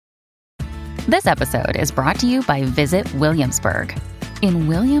This episode is brought to you by Visit Williamsburg. In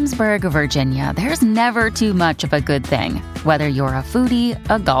Williamsburg, Virginia, there's never too much of a good thing. Whether you're a foodie,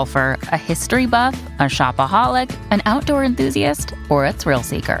 a golfer, a history buff, a shopaholic, an outdoor enthusiast, or a thrill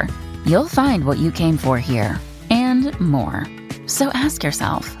seeker, you'll find what you came for here and more. So ask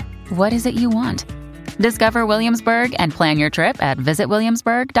yourself, what is it you want? Discover Williamsburg and plan your trip at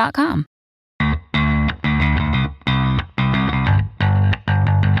visitwilliamsburg.com.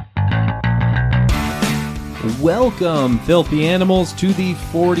 Welcome, filthy animals, to the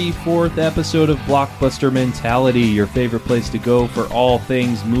 44th episode of Blockbuster Mentality, your favorite place to go for all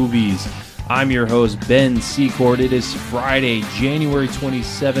things movies. I'm your host, Ben Secord. It is Friday, January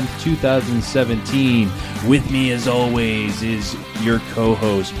 27th, 2017. With me, as always, is your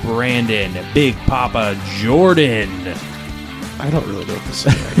co-host, Brandon, Big Papa Jordan. I don't really know what to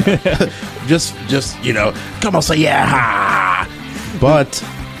say right now. just, come on, say yeah. But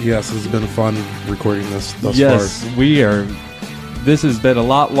yes, it's been fun recording this thus far. Yes, we are. This has been a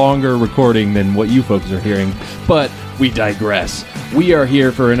lot longer recording than what you folks are hearing, but we digress. We are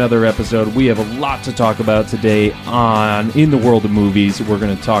here for another episode. We have a lot to talk about today on In the World of Movies. We're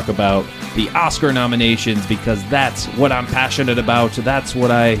going to talk about the Oscar nominations because that's what I'm passionate about. That's what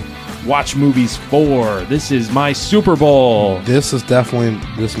I watch movies for. This is my Super Bowl. This is definitely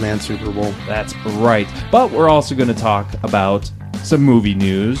this man's Super Bowl. That's right. But we're also going to talk about some movie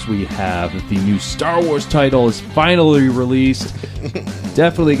news. We have the new Star Wars title is finally released.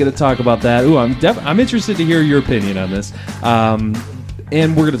 Definitely going to talk about that. Ooh, I'm interested to hear your opinion on this. And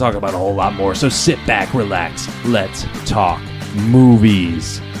we're going to talk about a whole lot more. So sit back, relax. Let's talk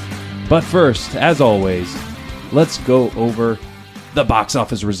movies. But first, as always, let's go over the box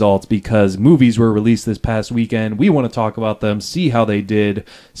office results because movies were released this past weekend. We want to talk about them, see how they did,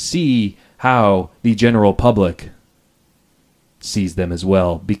 see how the general public sees them as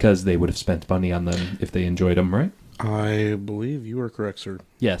well, because they would have spent money on them if they enjoyed them, right? I believe you are correct, sir.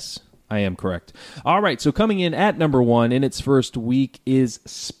 Yes, I am correct. All right, so coming in at number one in its first week is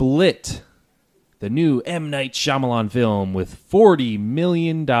Split, the new M. Night Shyamalan film with $40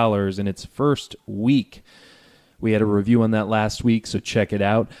 million in its first week. We had a review on that last week, so check it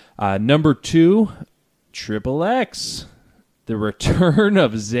out. Number two, Triple X. The return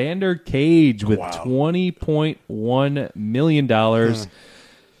of Xander Cage with $20.1 million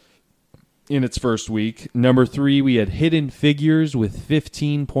in its first week. Number three, we had Hidden Figures with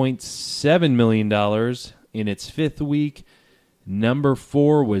 $15.7 million in its fifth week. Number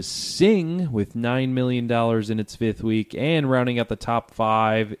four was Sing with $9 million in its fifth week. And rounding out the top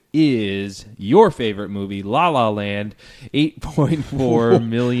five is your favorite movie, La La Land, $8.4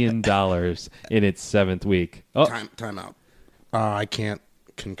 million in its seventh week. Oh. Time out. I can't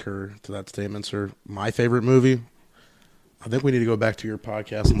concur to that statement, sir. My favorite movie, I think we need to go back to your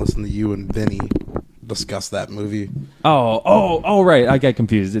podcast and listen to you and Vinny discuss that movie. Oh, right. I got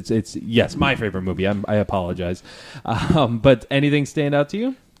confused. It's yes, my favorite movie. I apologize. But anything stand out to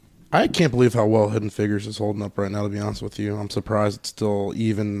you? I can't believe how well Hidden Figures is holding up right now, to be honest with you. I'm surprised it's still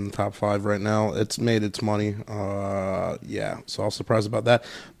even in the top five right now. It's made its money. Yeah, so I was surprised about that.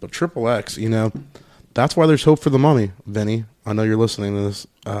 But Triple X, that's why there's hope for The Mummy, Vinny. I know you're listening to this.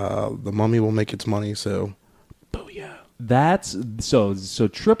 The Mummy will make its money, so booyah. That's so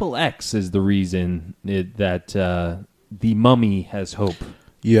Triple X is the reason that The Mummy has hope.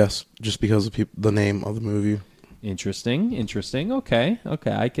 Yes, just because of the name of the movie. Interesting. Okay.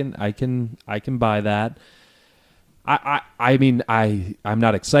 I can buy that. I mean, I'm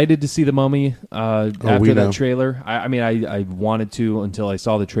not excited to see The Mummy after that trailer. I wanted to until I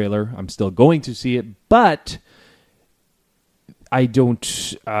saw the trailer. I'm still going to see it, but I don't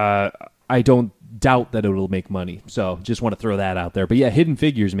doubt that it'll make money. So just want to throw that out there. But yeah, Hidden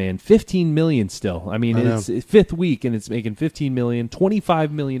Figures, man, $15 million still. I mean, it's fifth week and it's making $15 million,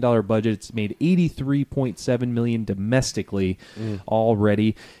 $25 million budget. It's made $83.7 million domestically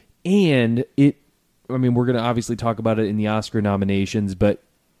already, and we're going to obviously talk about it in the Oscar nominations, but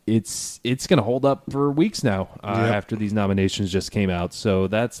it's going to hold up for weeks now after these nominations just came out. So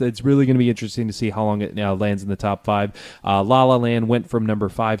it's really going to be interesting to see how long it now lands in the top five. La La Land went from number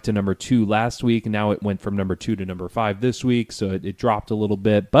 5 to number 2 last week, and now it went from number 2 to number 5 this week. So it dropped a little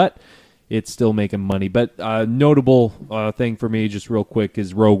bit, but it's still making money. But notable thing for me, just real quick,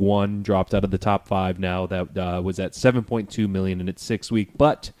 is Rogue One dropped out of the top 5 now. That was at $7.2 million in its 6th week,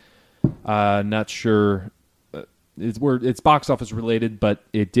 but not sure. It's box office related, but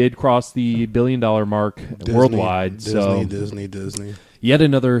it did cross the $1 billion mark worldwide. Disney. Yet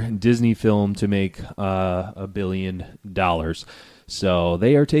another Disney film to make $1 billion. So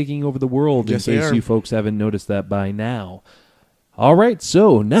they are taking over the world, yes, in case you folks haven't noticed that by now. All right,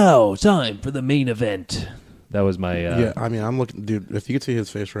 so now time for the main event. That was my... yeah, I mean, I'm looking... Dude, if you could see his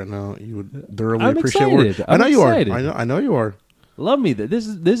face right now, you would thoroughly I'm appreciate excited. I know you are. excited. I know you are. Love me. This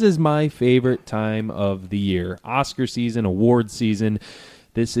is my favorite time of the year. Oscar season, award season.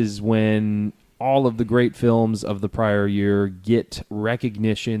 This is when all of the great films of the prior year get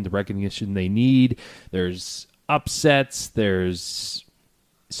recognition, the recognition they need. There's upsets, there's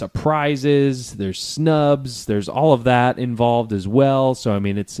surprises, there's snubs, there's all of that involved as well. So I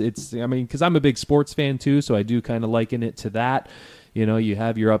mean, it's because I'm a big sports fan too, so I do kind of liken it to that. You know, you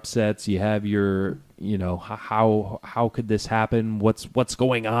have your upsets, you have your, you know, how could this happen? What's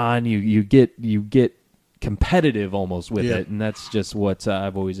going on? You get competitive almost with it, and that's just what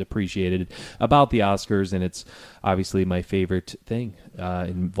I've always appreciated about the Oscars, and it's obviously my favorite thing. It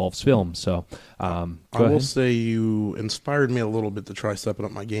involves film. So I will say you inspired me a little bit to try stepping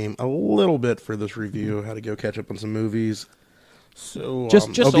up my game a little bit for this review. I had to go catch up on some movies. So just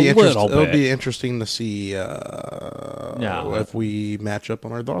a little bit. It'll be interesting to see if we match up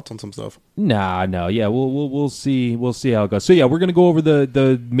on our thoughts on some stuff. No, yeah, we'll see how it goes. So yeah, we're gonna go over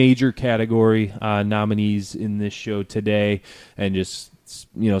the major category nominees in this show today, and just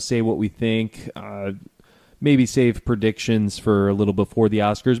say what we think. Maybe save predictions for a little before the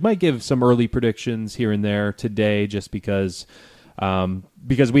Oscars. Might give some early predictions here and there today, just because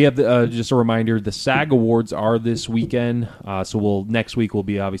we have just a reminder, the SAG Awards are this weekend. So next week we'll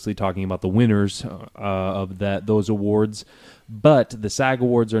be obviously talking about the winners of those awards. But the SAG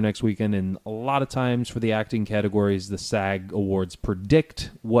Awards are next weekend, and a lot of times for the acting categories, the SAG Awards predict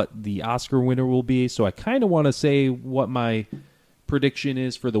what the Oscar winner will be. So I kind of want to say what my prediction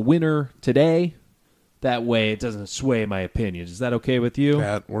is for the winner today. That way it doesn't sway my opinions. Is that okay with you?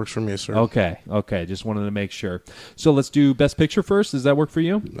 That works for me, sir. Okay. Just wanted to make sure. So let's do Best Picture first. Does that work for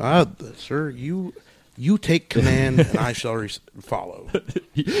you? Sir, you take command and I shall follow.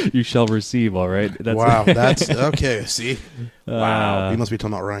 You shall receive, all right? Wow, that's okay. See? Wow. You must be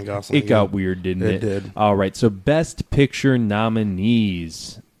talking about Ryan Gosling. It got weird, didn't it? It did. All right, so Best Picture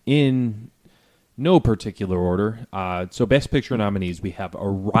nominees in no particular order. So Best Picture nominees, we have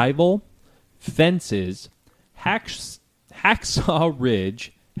Arrival, Fences, Hacksaw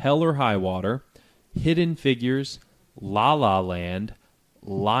Ridge, Hell or High Water, Hidden Figures, La La Land,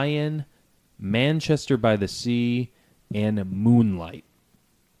 Lion, Manchester by the Sea, and Moonlight.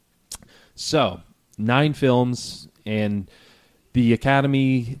 So, 9 films, and the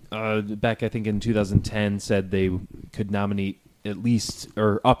Academy, back I think in 2010, said they could nominate at least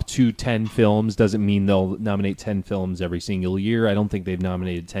or up to 10 films. Doesn't mean they'll nominate 10 films every single year. I don't think they've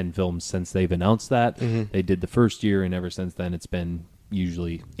nominated 10 films since they've announced that. Mm-hmm. They did the first year, and ever since then it's been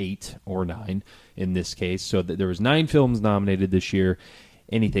usually 8 or 9 in this case. So there was 9 films nominated this year.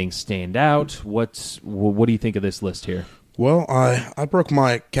 Anything stand out? What do you think of this list here? Well, I broke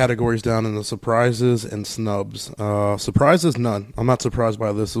my categories down into surprises and snubs. Surprises, none. I'm not surprised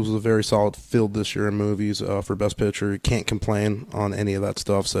by this. It was a very solid field this year in movies for Best Picture. You can't complain on any of that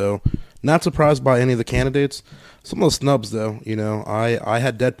stuff. So, not surprised by any of the candidates. Some of the snubs, though, I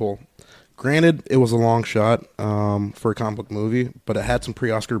had Deadpool. Granted, it was a long shot for a comic book movie, but it had some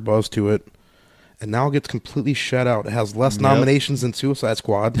pre-Oscar buzz to it. And now it gets completely shut out. It has less nominations than Suicide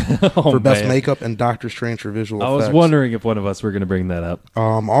Squad for Best Makeup and Doctor Strange for visual effects. I was wondering if one of us were going to bring that up.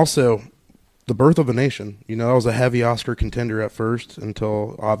 Also, The Birth of a Nation. That was a heavy Oscar contender at first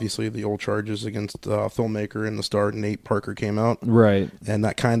until, obviously, the old charges against filmmaker and the star Nate Parker came out. Right. And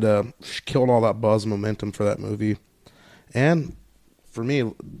that kind of killed all that buzz and momentum for that movie. And for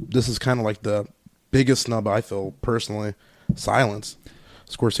me, this is kind of like the biggest snub I feel, personally. Silence.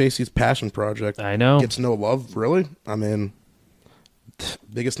 Scorsese's passion project. I know. Gets no love, really. I mean,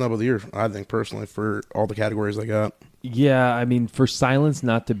 biggest snub of the year, I think, personally, for all the categories they got. Yeah, I mean, for Silence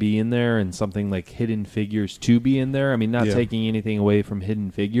not to be in there and something like Hidden Figures to be in there, I mean, not taking anything away from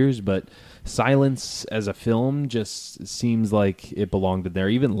Hidden Figures, but Silence as a film just seems like it belonged in there.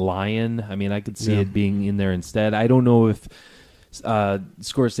 Even Lion, I mean, I could see it being in there instead. I don't know if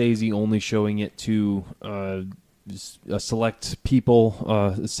Scorsese only showing it to a select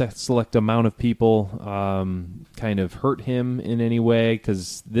people, select amount of people, kind of hurt him in any way,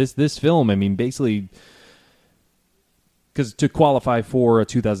 because this film, I mean, basically, because to qualify for a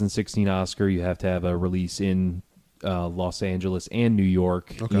 2016 Oscar, you have to have a release in Los Angeles and New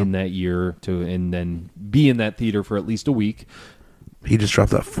York in that year, and then be in that theater for at least a week. He just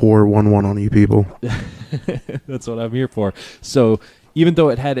dropped that 411 on you people. That's what I'm here for. So even though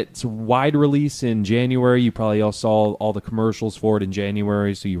it had its wide release in January, you probably all saw all the commercials for it in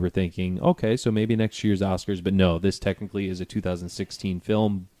January, so you were thinking, okay, so maybe next year's Oscars. But no, this technically is a 2016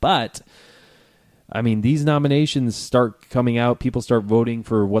 film. But I mean, these nominations start coming out. People start voting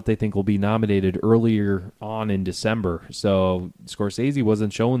for what they think will be nominated earlier on in December. So Scorsese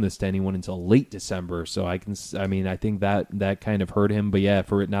wasn't showing this to anyone until late December. So I think that kind of hurt him. But yeah,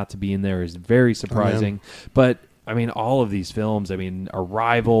 for it not to be in there is very surprising. But I mean, all of these films. I mean,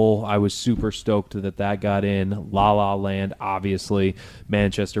 Arrival. I was super stoked that got in. La La Land, obviously.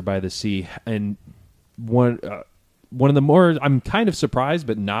 Manchester by the Sea, and one of the more, I'm kind of surprised,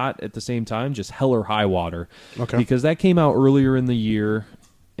 but not at the same time, just Hell or High Water. Okay. Because that came out earlier in the year,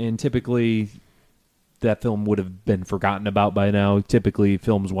 and typically that film would have been forgotten about by now. Typically,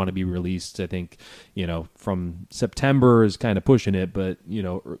 films want to be released, I think, from September is kind of pushing it, but,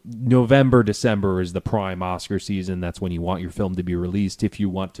 November, December is the prime Oscar season. That's when you want your film to be released if you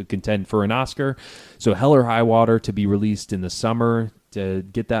want to contend for an Oscar. So Hell or High Water to be released in the summer, to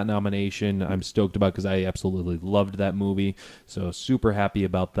get that nomination, I'm stoked about because I absolutely loved that movie. So super happy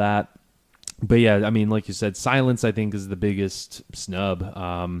about that. But yeah, I mean, like you said, Silence I think is the biggest snub.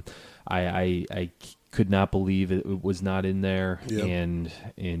 I could not believe it was not in there, and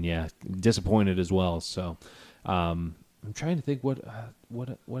yeah, disappointed as well. So I'm trying to think what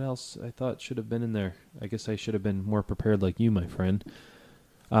else I thought should have been in there. I guess I should have been more prepared, like you, my friend.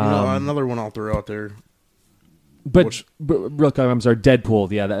 Another one I'll throw out there. But real quick, I'm sorry, Deadpool.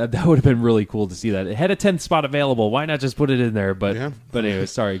 Yeah, that would have been really cool to see that. It had a 10th spot available. Why not just put it in there? But anyway,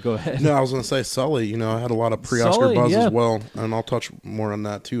 sorry, go ahead. No, I was going to say Sully. I had a lot of pre-Oscar buzz as well, and I'll touch more on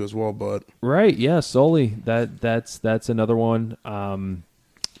that too as well. But right, yeah, Sully. That's another one.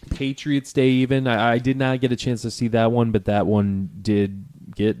 Patriots Day, even I did not get a chance to see that one, but that one did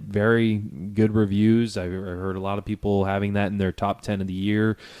get very good reviews. I heard a lot of people having that in their top 10 of the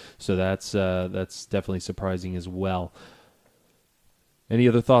year, so that's definitely surprising as well. Any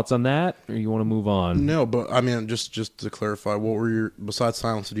other thoughts on that, or you want to move on? No, but I mean, just to clarify, what were your, besides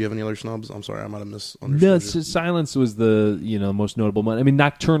Silence, do you have any other snubs? I'm sorry, I might have misunderstood. No, Silence was the most notable one. I mean,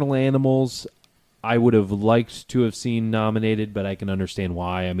 Nocturnal Animals, I would have liked to have seen nominated, but I can understand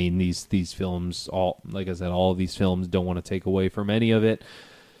why. I mean, these films, like I said, all of these films don't want to take away from any of it.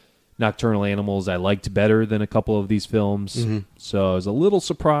 Nocturnal Animals I liked better than a couple of these films, so I was a little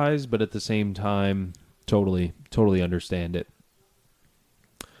surprised, but at the same time, totally understand it.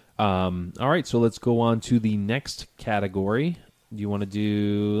 All right, so let's go on to the next category.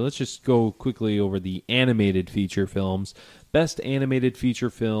 Let's just go quickly over the animated feature films. Best animated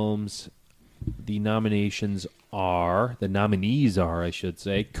feature films. The nominees are, I should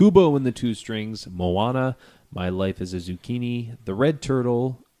say, Kubo and the Two Strings, Moana, My Life as a Zucchini, The Red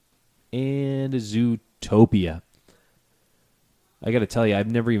Turtle, and Zootopia. I got to tell you, I've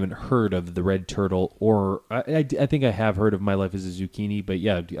never even heard of The Red Turtle, or I think I have heard of My Life as a Zucchini, but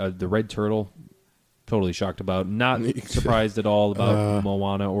yeah, The Red Turtle, totally shocked about. Not surprised at all about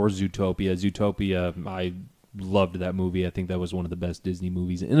Moana or Zootopia. Zootopia, I loved that movie. I think that was one of the best Disney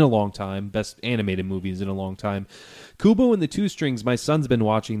movies in a long time. Best animated movies in a long time. Kubo and the Two Strings. My son's been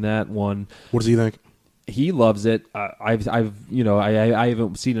watching that one. What does he think? He loves it. I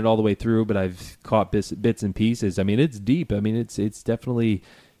haven't seen it all the way through, but I've caught bits and pieces. I mean, it's deep. I mean, it's definitely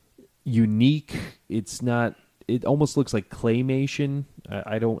unique. It's not. It almost looks like claymation.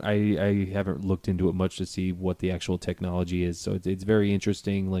 I haven't looked into it much to see what the actual technology is. So it's very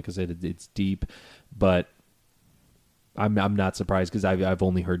interesting. Like I said, it's deep, but I'm not surprised because I've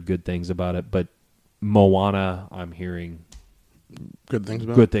only heard good things about it. But Moana, I'm hearing good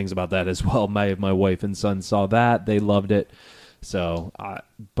things about that as well. My wife and son saw that; they loved it. So,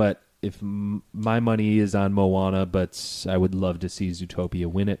 but if my money is on Moana, but I would love to see Zootopia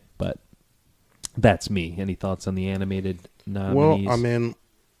win it. But that's me. Any thoughts on the animated nominees? Well, I mean,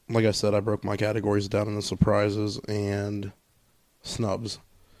 like I said, I broke my categories down into surprises and snubs.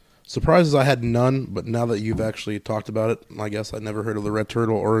 Surprises, I had none, but now that you've actually talked about it, I guess I never heard of The Red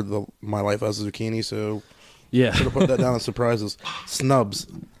Turtle or My Life as a Zucchini, so yeah, should have put that down as surprises. Snubs.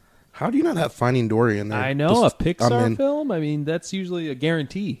 How do you not have Finding Dory in there? I know, a Pixar film? I mean, that's usually a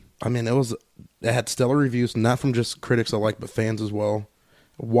guarantee. I mean, it had stellar reviews, not from just critics alike, but fans as well.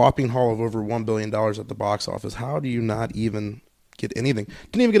 A whopping haul of over $1 billion at the box office. How do you not even get anything?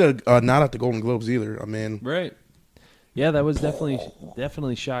 Didn't even get a nod at the Golden Globes either. I mean, right. Yeah, that was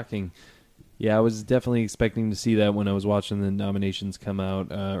definitely shocking. Yeah, I was definitely expecting to see that when I was watching the nominations come out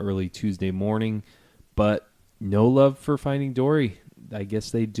early Tuesday morning, but no love for Finding Dory. I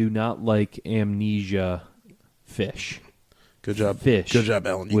guess they do not like Amnesia fish. Good job. Fish. Good job,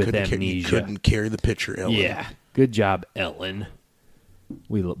 Ellen. You couldn't carry the picture, Ellen. Yeah. Good job, Ellen.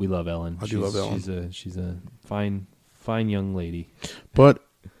 We love Ellen. I do love Ellen. She's a fine young lady. But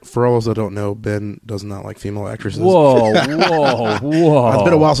For all those that don't know, Ben does not like female actresses. Whoa. It's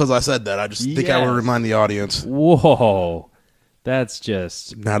been a while since I said that. I just think I would remind the audience. Whoa. That's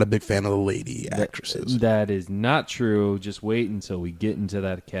just... Not a big fan of the lady actresses. That is not true. Just wait until we get into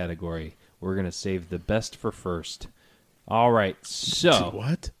that category. We're going to save the best for first. All right, so...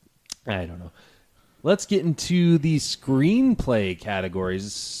 What? I don't know. Let's get into the screenplay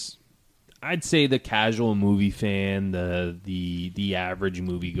categories. I'd say the casual movie fan, the average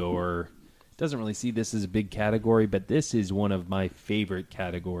moviegoer, doesn't really see this as a big category, but this is one of my favorite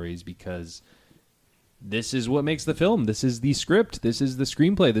categories because this is what makes the film. This is the script. This is the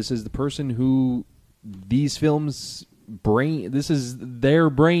screenplay. This is the person who these films brain. This is their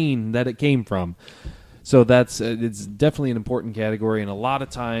brain that it came from. So it's definitely an important category, and a lot of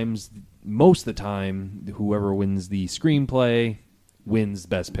times, most of the time, whoever wins the screenplay wins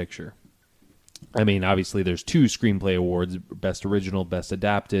Best Picture. I mean, obviously, there's 2 screenplay awards: Best Original, Best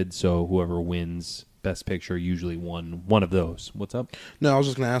Adapted. So whoever wins Best Picture usually won one of those. What's up? No, I was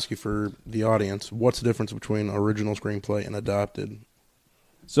just going to ask you for the audience, what's the difference between original screenplay and adapted?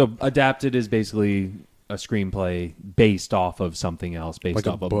 So adapted is basically a screenplay based off of something else, based like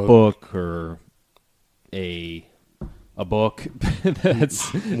off a book or a book.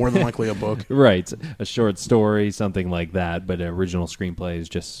 That's more than likely a book. Right. A short story, something like that. But an original screenplay is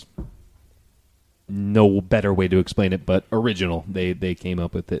just no better way to explain it, but original. They came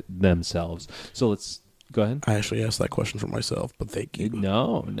up with it themselves. So let's go ahead. I actually asked that question for myself, but thank you.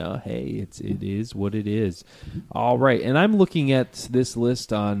 No. Hey, it is what it is. All right. And I'm looking at this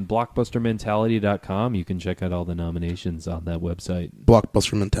list on blockbustermentality.com. You can check out all the nominations on that website.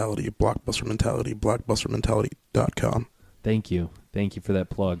 Blockbuster Mentality, blockbustermentality.com. Thank you for that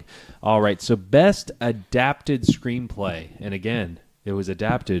plug. All right. So best adapted screenplay. And again, it was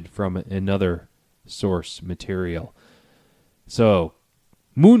adapted from another source material. So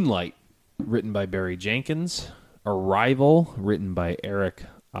Moonlight, written by Barry Jenkins. Arrival, written by Eric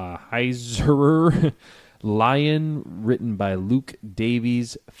Heiserer. Lion, written by Luke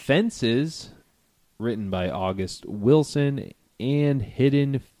Davies. Fences, written by August Wilson. And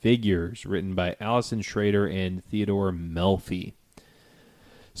Hidden Figures, written by Allison Schrader and Theodore Melfi.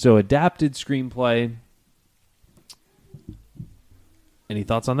 So adapted screenplay. Any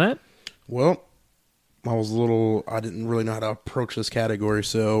thoughts on that? Well, I didn't really know how to approach this category,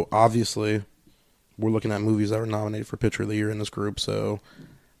 so obviously we're looking at movies that were nominated for Picture of the Year in this group, so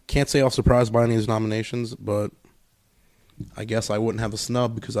can't say I was surprised by any of these nominations, but I guess I wouldn't have a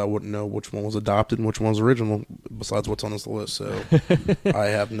snub because I wouldn't know which one was adopted and which one was original besides what's on this list, so I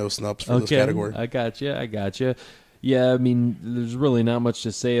have no snubs for this category. I got you. Yeah, I mean, there's really not much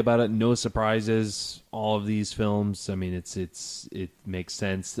to say about it. No surprises. All of these films, I mean, it makes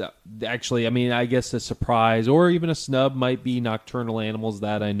sense. Actually, I mean, I guess a surprise or even a snub might be Nocturnal Animals.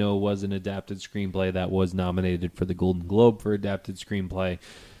 That I know was an adapted screenplay that was nominated for the Golden Globe for adapted screenplay.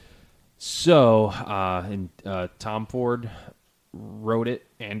 So, and Tom Ford wrote it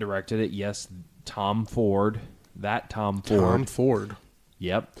and directed it. Yes, Tom Ford. Tom Ford.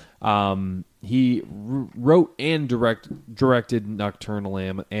 Yep. He wrote and directed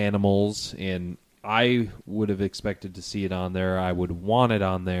Nocturnal Animals, and I would have expected to see it on there. I would want it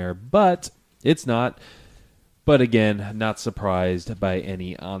on there, but it's not. But again, not surprised by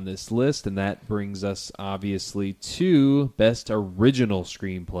any on this list, and that brings us obviously to Best Original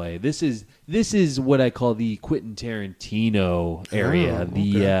Screenplay. This is what I call the Quentin Tarantino area,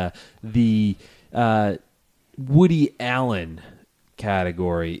 the Woody Allen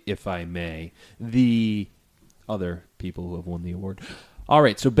category, if I may. The other people who have won the award. All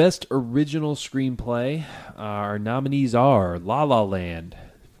right, so Best Original Screenplay. Our nominees are La La Land,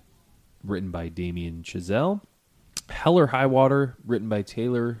 written by Damien Chazelle. Hell or High Water, written by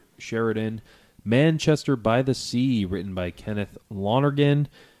Taylor Sheridan. Manchester by the Sea, written by Kenneth Lonergan.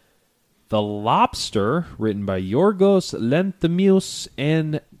 The Lobster, written by Yorgos Lanthimos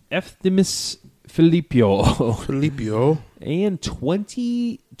and Efthimis Filippo. And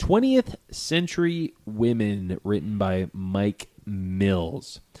 20th Century Women, written by Mike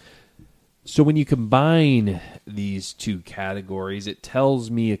Mills. So when you combine these two categories, it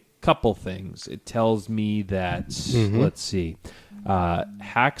tells me a couple things. It tells me that, let's see,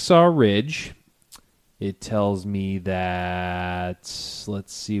 Hacksaw Ridge. It tells me that,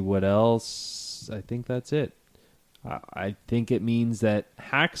 let's see what else. I think that's it. I think it means that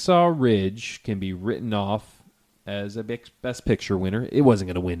Hacksaw Ridge can be written off as a Best Picture winner. It wasn't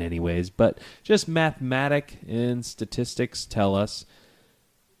going to win anyways, but just mathematics and statistics tell us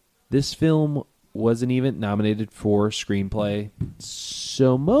this film wasn't even nominated for screenplay.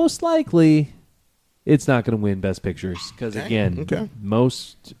 So most likely it's not going to win Best Pictures because, again,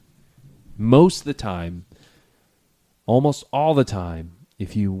 most of the time, almost all the time,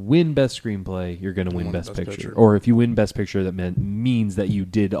 if you win Best Screenplay, you're going to win Best Picture. Or if you win Best Picture, that means that you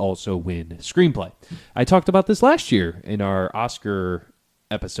did also win Screenplay. I talked about this last year in our Oscar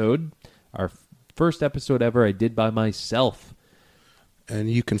episode, our first episode ever I did by myself. And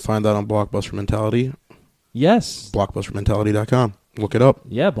you can find that on Blockbuster Mentality. Yes. BlockbusterMentality.com. Look it up.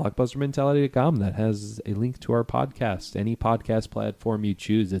 Yeah, BlockbusterMentality.com. That has a link to our podcast. Any podcast platform you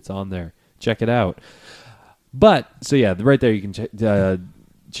choose, it's on there. Check it out. But, so yeah, right there you can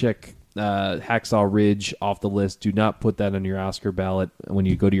check Hacksaw Ridge off the list. Do not put that on your Oscar ballot when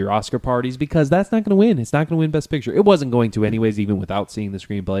you go to your Oscar parties because that's not going to win. It's not going to win Best Picture. It wasn't going to anyways, even without seeing the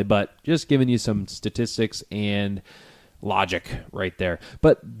screenplay, but just giving you some statistics and logic right there.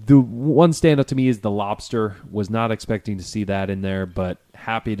 But the one standout to me is The Lobster. Was not expecting to see that in there, but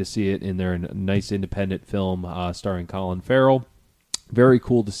happy to see it in there. A nice independent film starring Colin Farrell. Very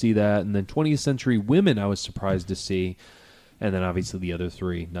cool to see that. And then 20th Century Women I was surprised to see. And then obviously the other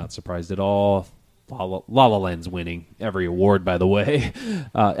three, not surprised at all. La La Land's winning every award, by the way.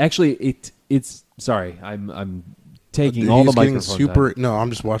 Actually, it's sorry, I'm taking all the microphone time. No, I'm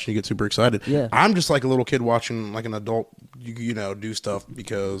just watching you get super excited. Yeah. I'm just like a little kid watching like an adult, do stuff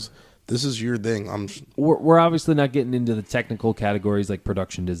because this is your thing. We're obviously not getting into the technical categories like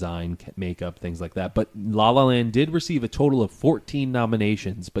production design, makeup, things like that. But La La Land did receive a total of 14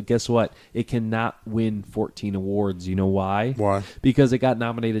 nominations. But guess what? It cannot win 14 awards. You know why? Why? Because it got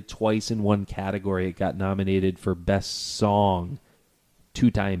nominated twice in one category. It got nominated for Best Song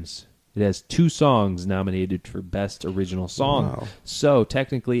 2 times. It has 2 songs nominated for Best Original Song. Wow. So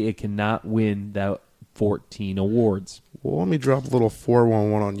technically it cannot win that 14 awards. Well, let me drop a little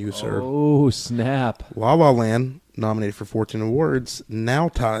 411 on you, sir. Oh, snap. La La Land, nominated for 14 awards, now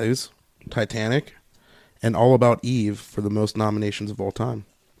ties Titanic and All About Eve for the most nominations of all time.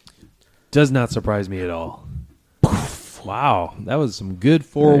 Does not surprise me at all. Wow, that was some good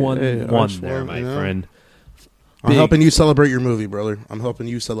 411 there, my friend. I'm helping you celebrate your movie, brother. I'm helping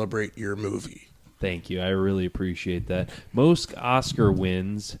you celebrate your movie. Thank you. I really appreciate that. Most Oscar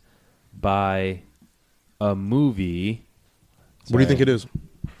wins by a movie. What do you think it is?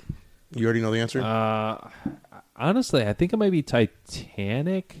 You already know the answer? Honestly, I think it might be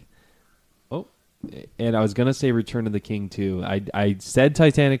Titanic. Oh, and I was going to say Return of the King, too. I said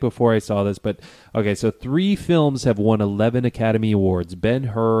Titanic before I saw this, but okay, so 3 films have won 11 Academy Awards.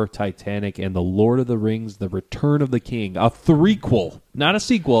 Ben-Hur, Titanic, and The Lord of the Rings, The Return of the King. A threequel, not a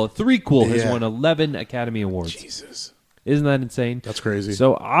sequel, a threequel has won 11 Academy Awards. Jesus. Isn't that insane? That's crazy.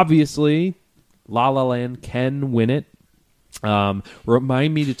 So obviously, La La Land can win it.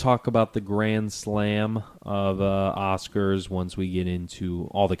 Remind me to talk about the Grand Slam of Oscars once we get into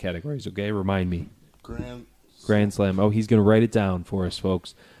all the categories, okay? Remind me. Grand Slam. Oh, he's going to write it down for us,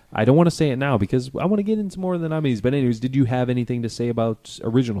 folks. I don't want to say it now because I want to get into more of the nominees. But anyways, did you have anything to say about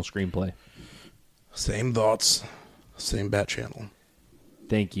original screenplay? Same thoughts. Same bat channel.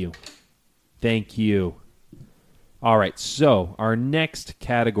 Thank you. Thank you. All right, so our next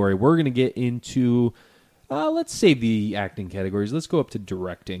category, we're going to get into... let's save the acting categories. Let's go up to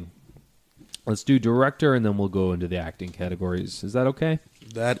directing. Let's do director, and then we'll go into the acting categories. Is that okay?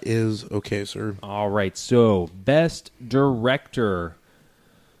 That is okay, sir. All right, so best director.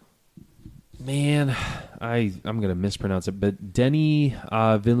 Man, I'm going to mispronounce it, but Denis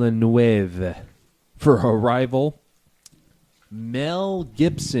Villeneuve for Arrival. Mel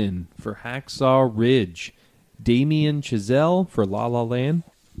Gibson for Hacksaw Ridge. Damien Chazelle for La La Land.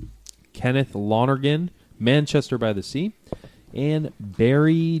 Kenneth Lonergan, Manchester by the Sea, and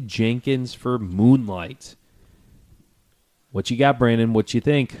Barry Jenkins for Moonlight. What you got, Brandon? What you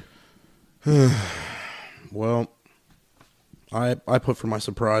think? Well, I put for my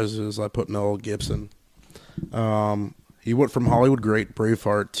surprises, I put Mel Gibson. He went from Hollywood great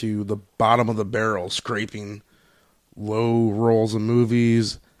Braveheart to the bottom of the barrel, scraping low roles in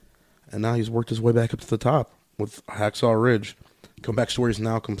movies, and now he's worked his way back up to the top with Hacksaw Ridge. Comeback Story is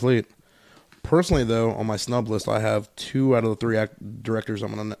now complete. Personally, though, on my snub list, I have 2 out of the 3 directors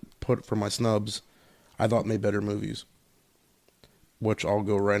I'm going to put for my snubs I thought made better movies, which I'll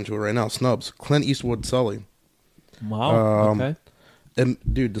go right into it right now. Snubs. Clint Eastwood, Sully. Wow, okay. And,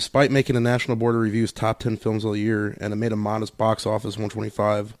 dude, despite making the National Board of Review's top 10 films of the year, and it made a modest box office,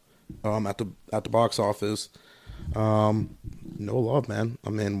 125 at the box office, no love, man. I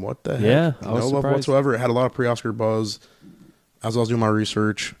mean, what the heck? Yeah, no love whatsoever. It had a lot of pre-Oscar buzz as I was doing my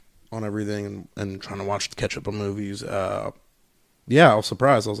research on everything and trying to catch up on movies. I was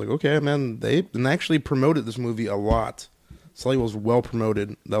surprised. I was like, okay, man, they actually promoted this movie a lot. Sully was well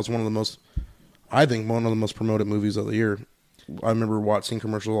promoted. That was one of the most I think one of the most promoted movies of the year. I remember watching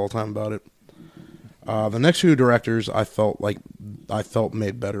commercials all the time about it. The next two directors I felt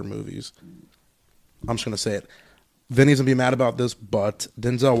made better movies. I'm just going to say it. Vinny's going to be mad about this, but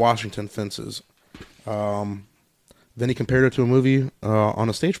Denzel Washington, Fences. Vinny compared it to a movie on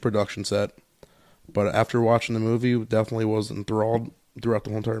a stage production set, but after watching the movie, definitely was enthralled throughout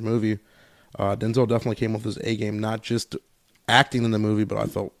the whole entire movie. Denzel definitely came with his A game, not just acting in the movie, but I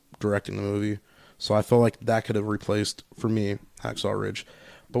felt directing the movie. So I felt like that could have replaced, for me, Hacksaw Ridge.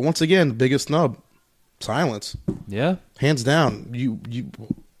 But once again, the biggest snub, Silence. Yeah. Hands down.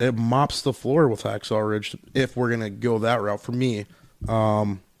 It mops the floor with Hacksaw Ridge if we're going to go that route, for me.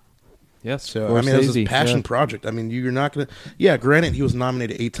 Yes. So, I mean, it was his passion project. I mean, you're not going to... Yeah, granted, he was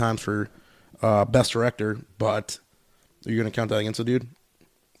nominated 8 times for Best Director, but are you going to count that against the dude?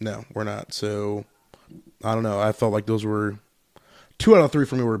 No, we're not. So, I don't know. I felt like those were... 2 out of 3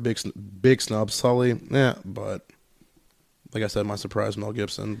 for me were big snubs. Sully, yeah, but... Like I said, my surprise, Mel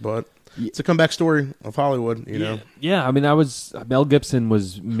Gibson, but... It's a comeback story of Hollywood, you know. Yeah, I mean, Mel Gibson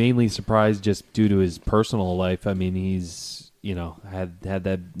was mainly surprised just due to his personal life. I mean, he's, had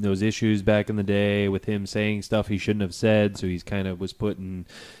those issues back in the day with him saying stuff he shouldn't have said, so he's kind of was put in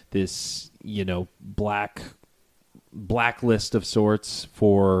this, blacklist of sorts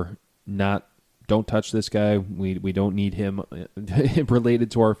for don't touch this guy. We don't need him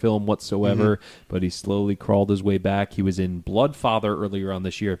related to our film whatsoever. Mm-hmm. But he slowly crawled his way back. He was in Bloodfather earlier on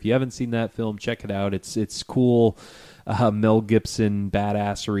this year. If you haven't seen that film, check it out. It's cool. Mel Gibson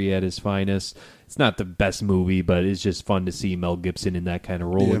badassery at his finest. It's not the best movie, but it's just fun to see Mel Gibson in that kind of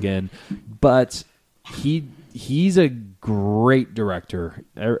role again. But he's a great director.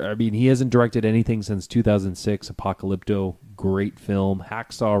 I mean, he hasn't directed anything since 2006, Apocalypto. Great film.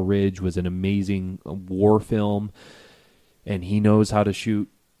 Hacksaw Ridge was an amazing war film, and he knows how to shoot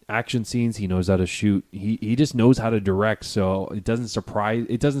action scenes. He knows how to shoot. He just knows how to direct. So it doesn't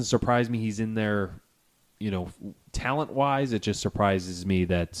surprise me he's in there, talent wise. It just surprises me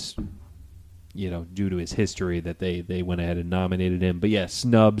that due to his history that they went ahead and nominated him. But yeah,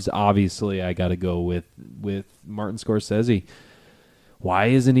 snubs. Obviously, I got to go with Martin Scorsese. Why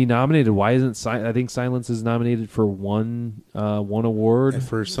isn't he nominated? Why isn't I think Silence is nominated for one award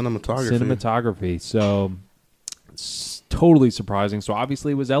for cinematography. So it's totally surprising. So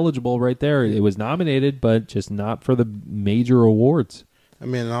obviously it was eligible right there. It was nominated, but just not for the major awards. I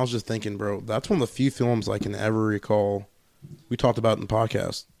mean, and I was just thinking, bro, that's one of the few films I can ever recall. We talked about it in the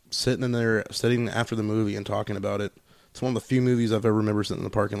podcast, sitting after the movie and talking about it. It's one of the few movies I've ever remember sitting in the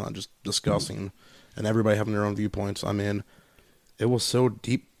parking lot just discussing and everybody having their own viewpoints. I mean, it was so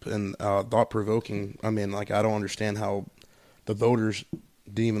deep and thought-provoking. I mean, I don't understand how the voters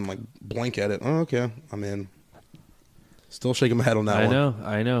didn't even, blink at it. Oh, okay. I mean, still shaking my head on that one.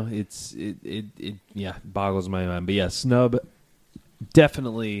 I know. It boggles my mind. But yeah, snub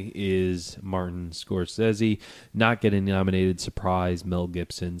definitely is Martin Scorsese. Not getting nominated, surprise, Mel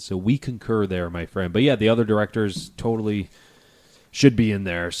Gibson. So we concur there, my friend. But yeah, the other directors totally should be in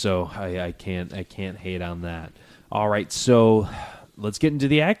there. So I can't hate on that. All right, so let's get into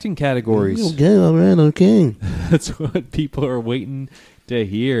the acting categories. Okay. That's what people are waiting to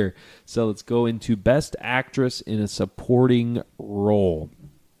hear. So let's go into Best Actress in a Supporting Role.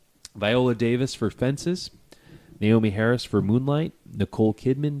 Viola Davis for Fences, Naomi Harris for Moonlight, Nicole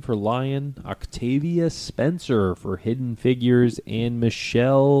Kidman for Lion, Octavia Spencer for Hidden Figures, and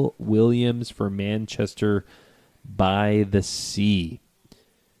Michelle Williams for Manchester by the Sea.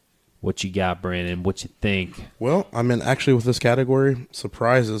 What you got, Brandon? What you think? Well, I mean, actually, with this category,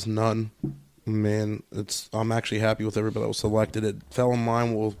 surprises none. Man, I'm actually happy with everybody that was selected. It fell in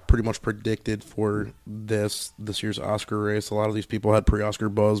line with pretty much predicted for this year's Oscar race. A lot of these people had pre-Oscar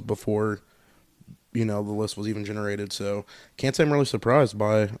buzz before, the list was even generated. So, can't say I'm really surprised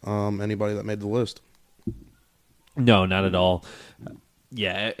by anybody that made the list. No, not at all.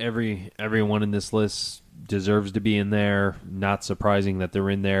 Yeah, everyone in this list deserves to be in there. Not surprising that they're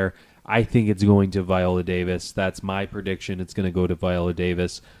in there. I think it's going to Viola Davis. That's my prediction. It's going to go to Viola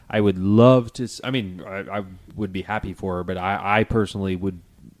Davis. I would love to... I would be happy for her, but I personally would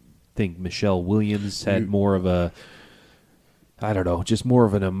think Michelle Williams had more of a... I don't know, just more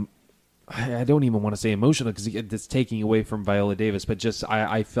of an... I don't even want to say emotional because it's taking away from Viola Davis, but just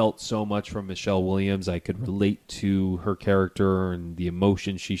I felt so much from Michelle Williams. I could relate to her character and the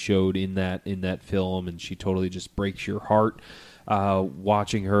emotion she showed in that film, and she totally just breaks your heart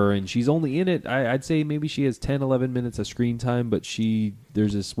watching her. And she's only in it, I'd say maybe she has 10, 11 minutes of screen time, but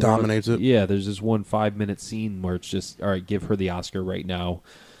there's this dominates it. Yeah, there's this 1 5-minute scene where it's just, all right, give her the Oscar right now.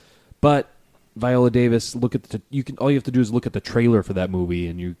 But Viola Davis, all you have to do is look at the trailer for that movie,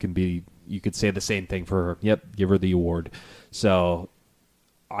 and you can be you could say the same thing for her. Yep, give her the award. So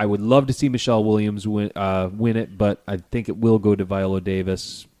I would love to see Michelle Williams win it, but I think it will go to Viola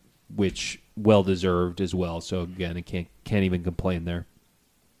Davis, which well deserved as well. So again, I can't even complain there.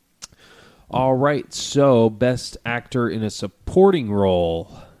 All right, so best actor in a supporting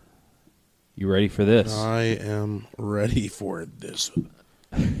role. You ready for this? I am ready for this.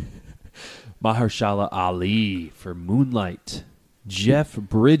 Mahershala Ali for Moonlight. Jeff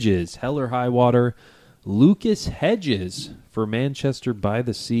Bridges, Hell or High Water. Lucas Hedges for Manchester by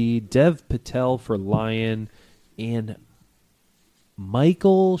the Sea. Dev Patel for Lion. And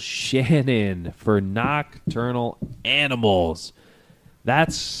Michael Shannon for Nocturnal Animals.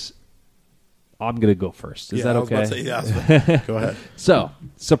 I'm going to go first. Is that okay? I was about to say, go ahead. So,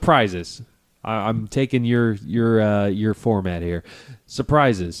 surprises. I'm taking your format here.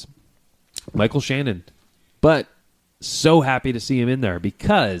 Surprises. Michael Shannon. But so happy to see him in there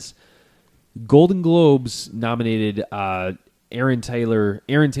because Golden Globes nominated Aaron Taylor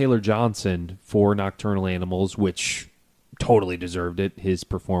Johnson for Nocturnal Animals, which totally deserved it. His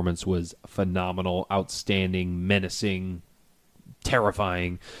performance was phenomenal, outstanding, menacing,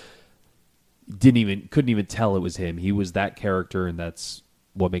 terrifying. Couldn't even tell it was him. He was that character, and that's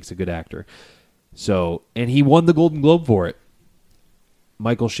what makes a good actor. So, and he won the Golden Globe for it.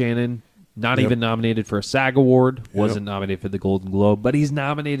 Michael Shannon, not even nominated for a SAG award, wasn't nominated for the Golden Globe, but he's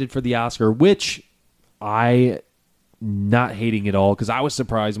nominated for the Oscar, which I not hating at all, because I was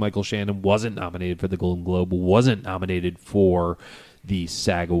surprised Michael Shannon wasn't nominated for the Golden Globe, wasn't nominated for the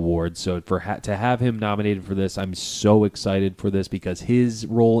SAG award. So to have him nominated for this, I'm so excited for this, because his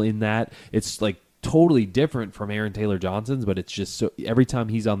role in that, it's like totally different from Aaron Taylor Johnson's, but it's just so every time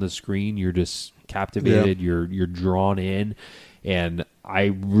he's on the screen, you're just captivated, you're drawn in, and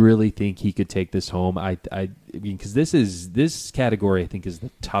I really think he could take this home. I mean, because this category I think is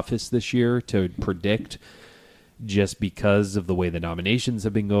the toughest this year to predict, just because of the way the nominations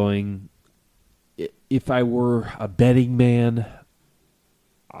have been going. If I were a betting man,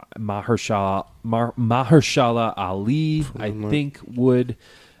 Mahershala Ali, I think, would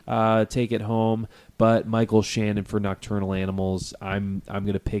take it home. But Michael Shannon for Nocturnal Animals, I'm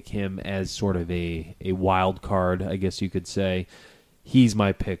going to pick him as sort of a wild card, I guess you could say. He's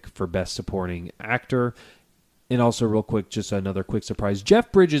my pick for Best Supporting Actor. And also, real quick, just another quick surprise.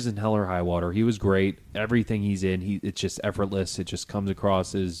 Jeff Bridges in Hell or High Water. He was great. Everything he's in, it's just effortless. It just comes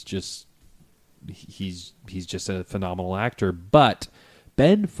across as just he's just a phenomenal actor. But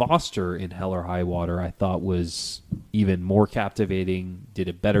Ben Foster in Hell or High Water, I thought, was even more captivating. Did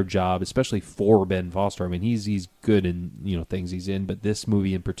a better job, especially for Ben Foster. I mean, he's good in things he's in, but this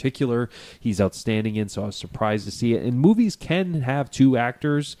movie in particular, he's outstanding in. So I was surprised to see it. And movies can have two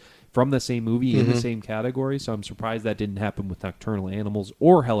actors from the same movie in the same category, so I'm surprised that didn't happen with Nocturnal Animals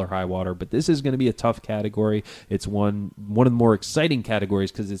or Hell or High Water. But this is going to be a tough category. It's one of the more exciting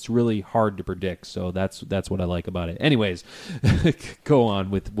categories because it's really hard to predict. So that's what I like about it. Anyways, go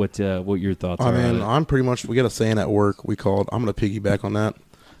on with what your thoughts are. I mean, I'm pretty much, we got a saying at work I'm going to piggyback on that.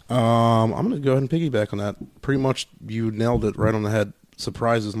 I'm going to go ahead and piggyback on that. Pretty much, you nailed it right on the head.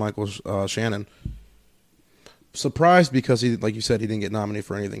 Surprises Michael Shannon. Surprised because he, like you said, he didn't get nominated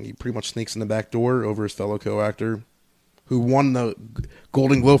for anything. He pretty much sneaks in the back door over his fellow co-actor, who won the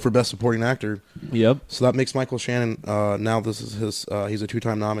Golden Globe for Best Supporting Actor. Yep. So that makes Michael Shannon, now this is his, he's a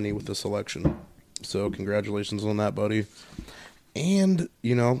 2-time nominee with this selection. So congratulations on that, buddy. And,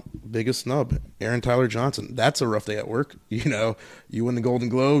 biggest snub, Aaron Tyler Johnson. That's a rough day at work. You win the Golden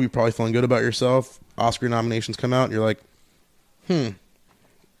Globe, you're probably feeling good about yourself. Oscar nominations come out, and you're like,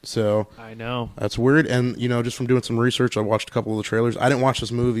 So I know that's weird. And just from doing some research, I watched a couple of the trailers. I didn't watch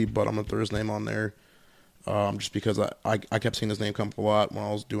this movie, but I'm gonna throw his name on there, just because I kept seeing his name come up a lot when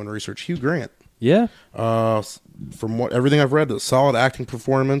I was doing research. Hugh Grant. Yeah. From everything I've read, a solid acting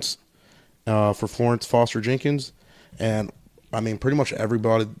performance for Florence Foster Jenkins, and I mean pretty much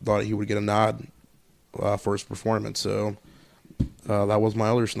everybody thought he would get a nod for his performance. So that was my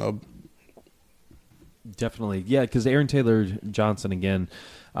other snub. Definitely, yeah, because Aaron Taylor Johnson again.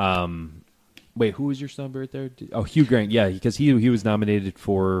 Wait, who was your snub right there? Oh, Hugh Grant. Yeah, because he was nominated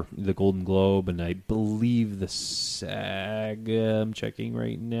for the Golden Globe, and I believe the SAG. I'm checking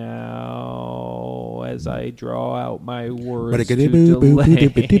right now as I draw out my words to delay.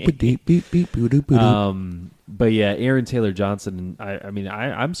 But yeah, Aaron Taylor Johnson.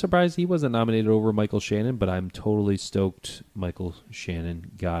 I'm surprised he wasn't nominated over Michael Shannon, but I'm totally stoked Michael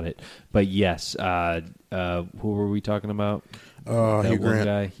Shannon got it. But yes, who were we talking about? Hugh Grant.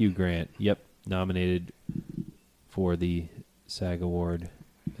 Guy, Hugh Grant. Yep, nominated for the SAG award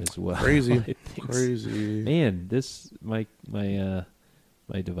as well. Crazy. Man, this my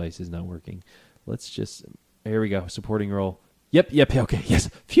My device is not working. Let's just... Here we go. Supporting role. Yep. Okay. Yes.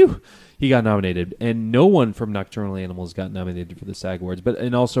 Phew. He got nominated, and no one from Nocturnal Animals got nominated for the SAG Awards.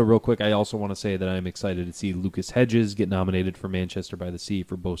 And also, real quick, I also want to say that I'm excited to see Lucas Hedges get nominated for Manchester by the Sea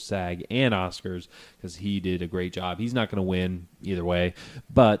for both SAG and Oscars, because he did a great job. He's not going to win either way,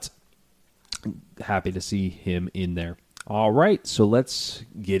 but happy to see him in there. All right, so let's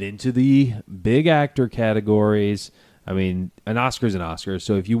get into the big actor categories. I mean, an Oscar's an Oscar,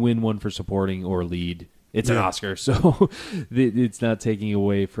 so if you win one for supporting or lead, it's an Oscar, so it's not taking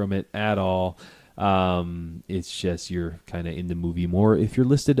away from it at all. It's just you're kind of in the movie more if you're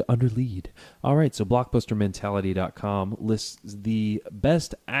listed under lead. All right, so BlockbusterMentality.com lists the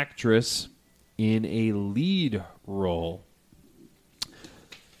best actress in a lead role.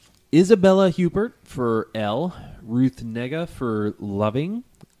 Isabella Huppert for Elle, Ruth Negga for Loving,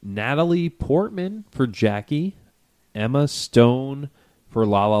 Natalie Portman for Jackie, Emma Stone for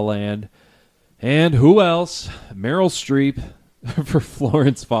La La Land, and who else? Meryl Streep for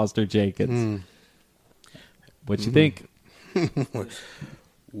Florence Foster Jenkins. What you think?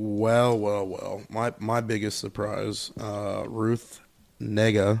 Well. My biggest surprise, Ruth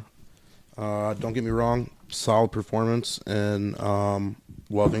Negga. Don't get me wrong, solid performance in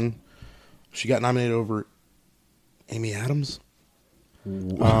Loving. She got nominated over Amy Adams.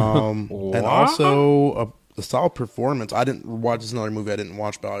 And also a solid performance. I didn't watch this another movie I didn't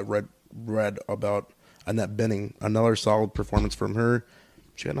watch, but I read about Annette Bening. Another solid performance from her.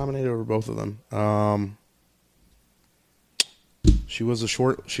 She got nominated over both of them. She was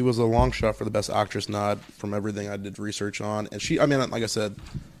a long shot for the best actress nod from everything I did research on. And like I said,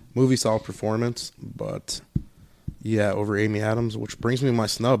 movie solid performance, but yeah, over Amy Adams, which brings me to my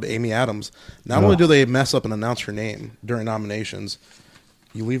snub. Amy Adams. Not only do they mess up and announce her name during nominations,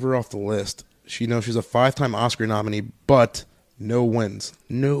 you leave her off the list. She's a 5-time Oscar nominee, but no wins.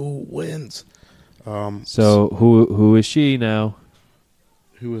 So who is she now?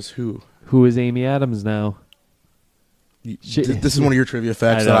 Who is who? Who is Amy Adams now? This is one of your trivia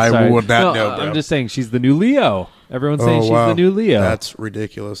facts that I would not know, bro. I'm just saying she's the new Leo. Everyone's saying she's the new Leo. That's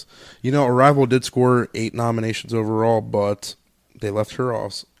ridiculous. Arrival did score 8 nominations overall, but they left her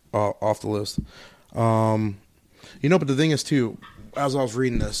off the list. But the thing is, too, as I was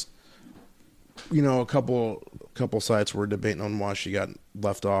reading this, a couple sites were debating on why she got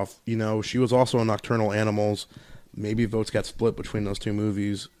left off. She was also in Nocturnal Animals. Maybe votes got split between those two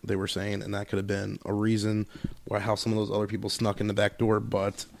movies, they were saying, and that could have been a reason how some of those other people snuck in the back door.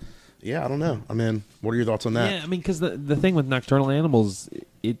 But, yeah, I don't know. What are your thoughts on that? Yeah, because the thing with Nocturnal Animals,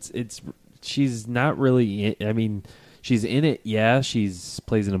 she's not really, she's in it, yeah,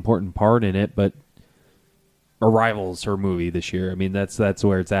 plays an important part in it, but Arrival's her movie this year. That's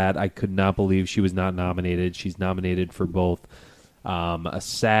where it's at. I could not believe she was not nominated. She's nominated for both a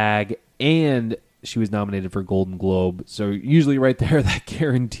SAG and she was nominated for Golden Globe. So usually right there that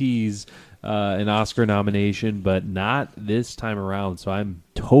guarantees an Oscar nomination, but not this time around. So I'm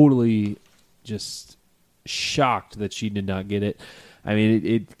totally just shocked that she did not get it.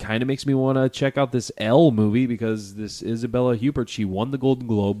 It kind of makes me want to check out this Elle movie, because this Isabella Huppert, she won the Golden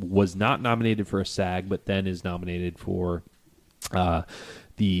Globe, was not nominated for a SAG, but then is nominated for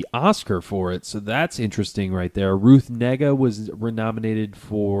the Oscar for it. So that's interesting right there. Ruth Negga was nominated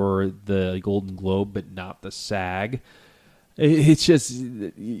for the Golden Globe, but not the SAG. It's just,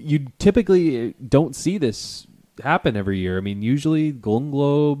 you typically don't see this happen every year. Usually Golden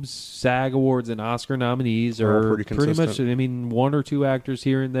Globes, SAG Awards, and Oscar nominees are pretty much, one or two actors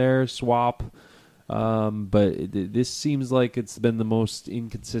here and there swap. But this seems like it's been the most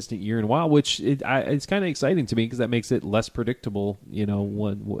inconsistent year in a while, which it's kind of exciting to me, because that makes it less predictable,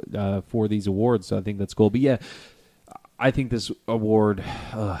 for these awards. So I think that's cool. But yeah, I think this award,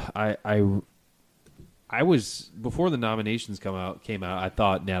 I was, before the nominations came out, I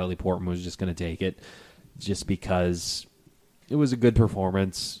thought Natalie Portman was just going to take it, just because it was a good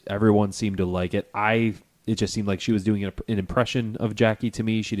performance. Everyone seemed to like it. It just seemed like she was doing an impression of Jackie to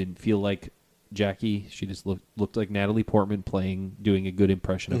me. She didn't feel like Jackie. She just looked like Natalie Portman doing a good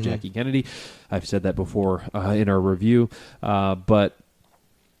impression of Jackie Kennedy. I've said that before in our review. But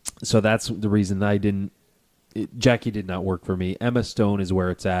so that's the reason Jackie did not work for me. Emma Stone is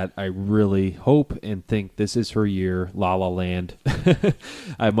where it's at. I really hope and think this is her year. La La Land.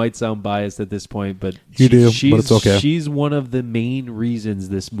 I might sound biased at this point, but but it's okay. She's one of the main reasons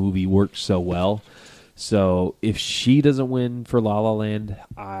this movie works so well. So if she doesn't win for La La Land,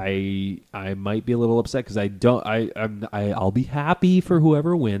 I might be a little upset, because I'll be happy for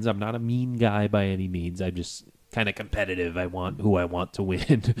whoever wins. I'm not a mean guy by any means. I'm just kind of competitive. I want who I want to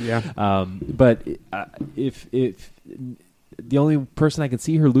win. Yeah. But if the only person I can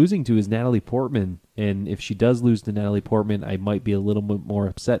see her losing to is Natalie Portman. And if she does lose to Natalie Portman, I might be a little bit more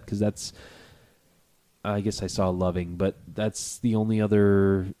upset because that's, I guess I saw Loving, but that's the only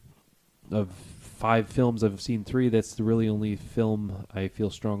other of 5 films I've seen 3. That's the really only film I feel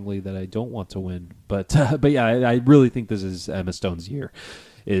strongly that I don't want to win. But yeah, I really think this is Emma Stone's year,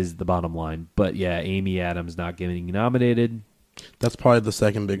 is the bottom line. But yeah, Amy Adams not getting nominated. That's probably the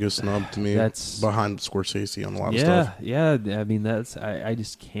second biggest snub to me. That's behind Scorsese on a lot of stuff. Yeah. I mean, I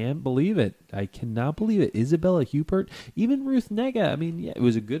just can't believe it. I cannot believe it. Isabella Huppert, even Ruth Negga. I mean, yeah, it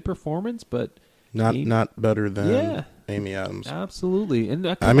was a good performance, but not better than Amy Adams. Absolutely.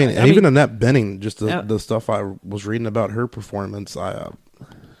 And I mean, even Annette Bening, just the stuff I was reading about her performance,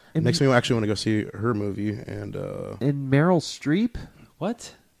 it makes me actually want to go see her movie. And Meryl Streep,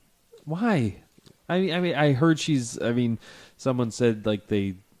 what? Why? I mean, I heard someone said like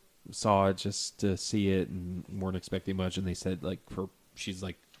they saw it just to see it and weren't expecting much, and they said like she's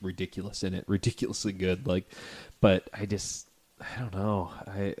like ridiculous in it, ridiculously good. Like, but I don't know.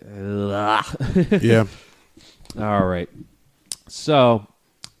 Yeah. All right. So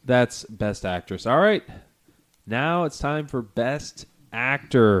that's Best Actress. All right. Now it's time for Best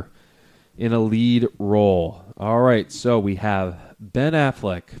Actor in a Lead Role. All right. So we have Ben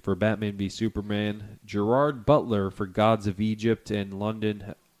Affleck for Batman v Superman, Gerard Butler for Gods of Egypt and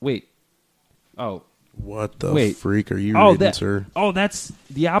London. Wait. Oh. What the freak are you reading, sir? Oh, that's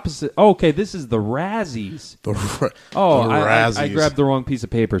the opposite. Oh, okay, this is the Razzies. The Razzies. I grabbed the wrong piece of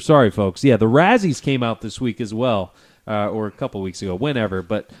paper. Sorry, folks. Yeah, the Razzies came out this week as well, or a couple weeks ago, whenever.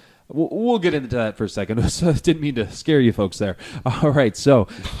 But we'll get into that for a second. So I didn't mean to scare you folks there. All right, so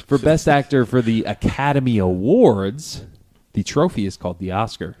for Best Actor for the Academy Awards, the trophy is called the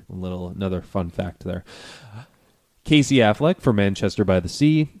Oscar. Another fun fact there. Casey Affleck for Manchester by the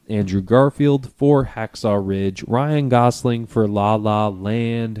Sea, Andrew Garfield for Hacksaw Ridge, Ryan Gosling for La La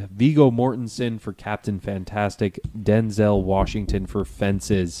Land, Viggo Mortensen for Captain Fantastic, Denzel Washington for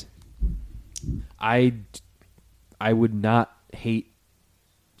Fences. I would not hate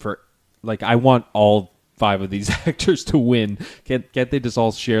for, like, I want all 5 of these actors to win. Can't they just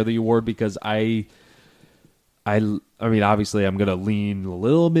all share the award? Because I mean, obviously, I'm going to lean a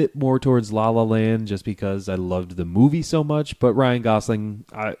little bit more towards La La Land just because I loved the movie so much. But Ryan Gosling,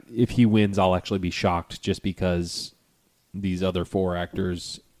 if he wins, I'll actually be shocked just because these other 4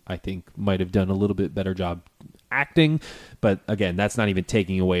 actors, I think, might have done a little bit better job acting. But again, that's not even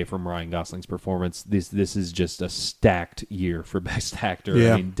taking away from Ryan Gosling's performance. This is just a stacked year for Best Actor.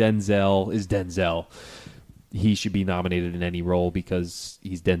 Yeah. I mean, Denzel is Denzel. He should be nominated in any role because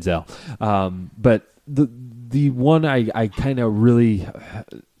he's Denzel. But the one I kind of really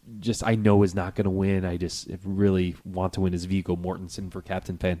I know is not going to win. I just really want to win is Viggo Mortensen for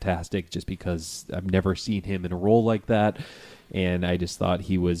Captain Fantastic, just because I've never seen him in a role like that, and I just thought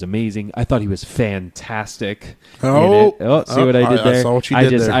he was amazing. I thought he was fantastic. See what I did there? I saw what you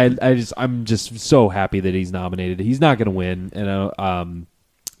did there. I'm just so happy that he's nominated. He's not going to win, and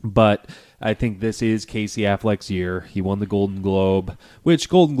but I think this is Casey Affleck's year. He won the Golden Globe, which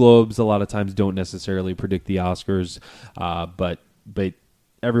Golden Globes a lot of times don't necessarily predict the Oscars, but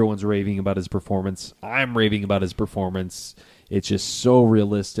everyone's raving about his performance. I'm raving about his performance. It's just so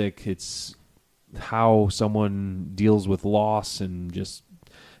realistic. It's how someone deals with loss and just...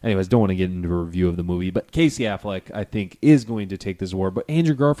 Anyways, don't want to get into a review of the movie, but Casey Affleck, I think, is going to take this award. But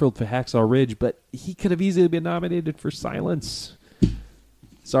Andrew Garfield for Hacksaw Ridge, but he could have easily been nominated for Silence.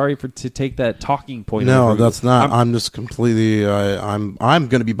 Sorry to take that talking point. No, that's not. I'm just completely. I'm going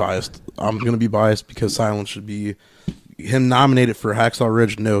to be biased. I'm going to be biased because Silence should be him nominated for Hacksaw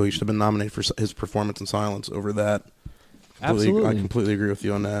Ridge. No, he should have been nominated for his performance in Silence over that. Absolutely, I completely agree with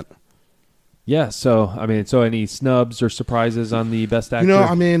you on that. Yeah. So I mean, any snubs or surprises on the Best Actor?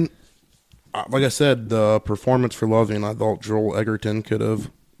 I mean, like I said, the performance for Loving, I thought Joel Edgerton could have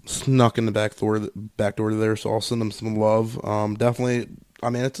snuck in the back door there. So I'll send him some love. Definitely. I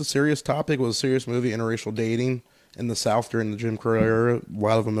mean, it's a serious topic. It was a serious movie, interracial dating in the South during the Jim Crow era. A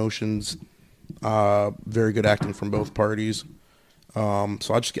lot of emotions, very good acting from both parties. So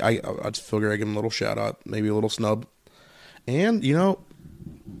I just figure I give him a little shout out, maybe a little snub. And,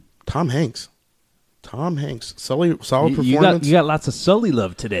 Tom Hanks. Solid performance. You got lots of Sully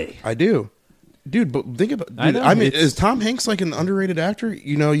love today. I do. Dude, but think about I mean, is Tom Hanks like an underrated actor?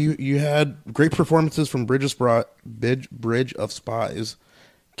 You had great performances from Bridge of Spies,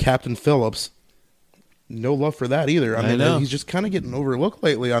 Captain Phillips. No love for that either. I mean, he's just kind of getting overlooked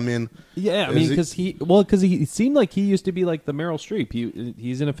lately. I mean, yeah, I mean, because he seemed like he used to be like the Meryl Streep.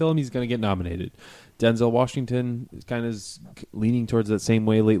 He's in a film, he's going to get nominated. Denzel Washington is kind of leaning towards that same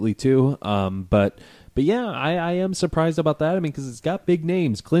way lately too. But But yeah, I am surprised about that. I mean, because it's got big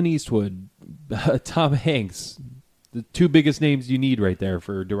names: Clint Eastwood, Tom Hanks, the two biggest names you need right there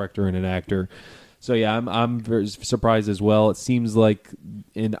for a director and an actor. So yeah, I'm very surprised as well. It seems like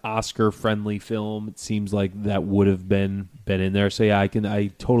an Oscar-friendly film. It seems like that would have been in there. So yeah,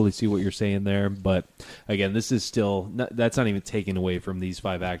 I totally see what you're saying there. But again, this is still that's not even taken away from these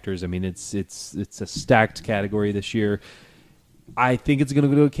 5 actors. I mean, it's a stacked category this year. I think it's going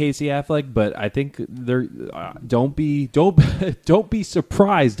to go to Casey Affleck, but I think don't be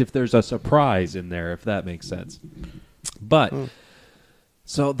surprised if there's a surprise in there, if that makes sense. But.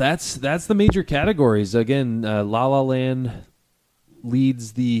 So that's the major categories. Again, La La Land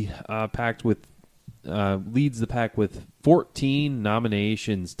leads the pack with 14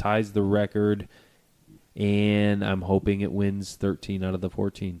 nominations, ties the record, and I'm hoping it wins 13 out of the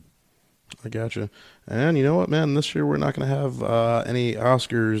 14. I gotcha. And you know what, man? This year we're not going to have any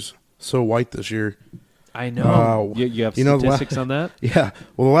Oscars so white this year. I know. You have statistics on that? Yeah.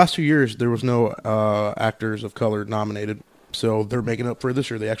 Well, the last 2 years there was no actors of color nominated. So they're making up for it this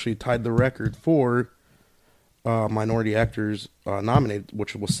year. They actually tied the record for minority actors nominated,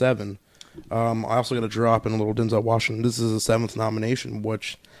 which was 7. I also got to drop in a little Denzel Washington. This is his 7th nomination,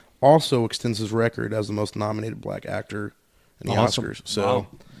 which also extends his record as the most nominated black actor in the Oscars. So, wow.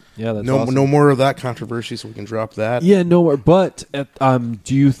 Yeah, that's no, awesome. No more of that controversy, so we can drop that. Yeah, no more. But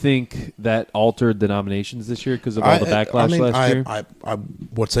do you think that altered the nominations this year because of all the backlash last year? I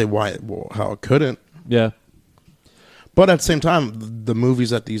would say how it couldn't. Yeah. But at the same time, the movies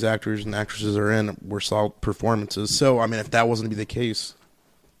that these actors and actresses are in were solid performances. So, I mean, if that wasn't to be the case.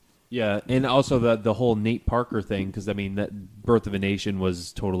 Yeah, and also the whole Nate Parker thing, because, I mean, that Birth of a Nation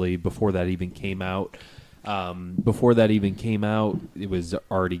was totally before that even came out. It was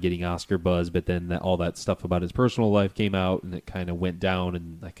already getting Oscar buzz, but then all that stuff about his personal life came out, and it kind of went down,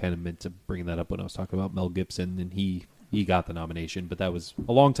 and I kind of meant to bring that up when I was talking about Mel Gibson, and he got the nomination, but that was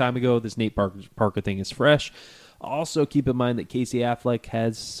a long time ago. This Nate Parker thing is fresh. Also, keep in mind that Casey Affleck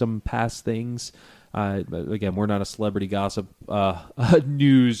has some past things. Again, we're not a celebrity gossip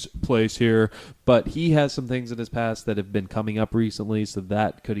news place here, but he has some things in his past that have been coming up recently, so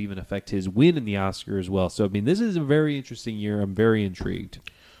that could even affect his win in the Oscar as well. So, I mean, this is a very interesting year. I'm very intrigued.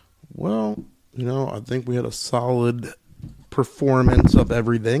 Well, I think we had a solid performance of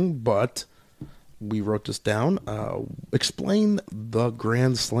everything, but we wrote this down. Explain the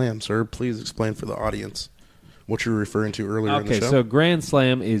Grand Slam, sir. Please explain for the audience what you were referring to earlier in the show. Okay, so Grand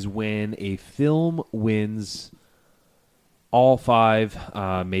Slam is when a film wins all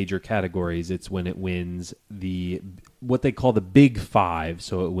 5 major categories. It's when it wins what they call the Big 5.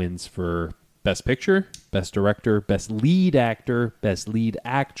 So it wins for Best Picture, Best Director, Best Lead Actor, Best Lead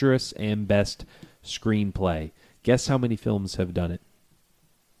Actress, and Best Screenplay. Guess how many films have done it?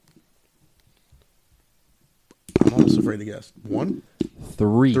 I'm almost afraid to guess. 1?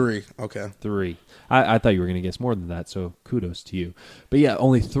 3. 3. Okay. 3. I thought you were going to guess more than that, so kudos to you. But yeah,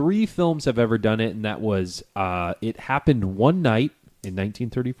 only 3 films have ever done it, and that was It Happened One Night in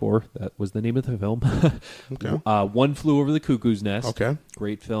 1934. That was the name of the film. Okay. One Flew Over the Cuckoo's Nest. Okay.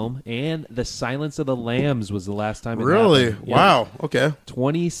 Great film. And The Silence of the Lambs was the last time it really? happened. Wow. Yeah. Okay.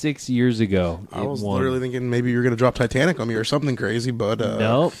 26 years ago. I was literally thinking maybe you were going to drop Titanic on me or something crazy, but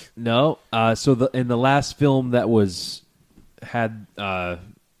no. So the last film that had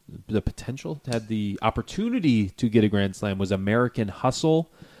the potential, had the opportunity to get a Grand Slam was American Hustle.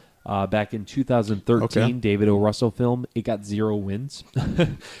 Back in 2013, okay. David O. Russell film. It got 0 wins,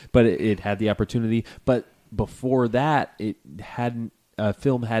 but it had the opportunity. But before that,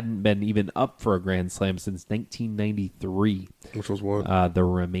 film hadn't been even up for a Grand Slam since 1993. Which was what? The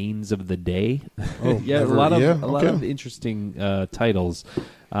Remains of the Day. Oh, yeah, a lot of interesting titles.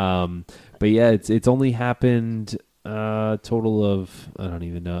 But yeah, it's only happened. Total of, I don't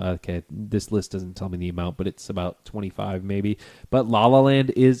even know. Okay, this list doesn't tell me the amount, but it's about 25 maybe. But La La Land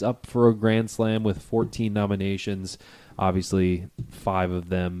is up for a Grand Slam with 14 nominations. Obviously, 5 of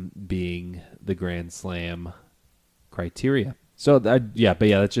them being the Grand Slam criteria. So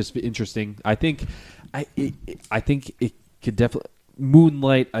that's just interesting. I think it could definitely.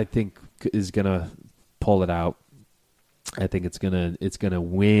 Moonlight, I think, is gonna pull it out. I think it's gonna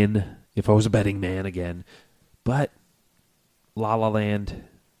win. If I was a betting man again. But La La Land,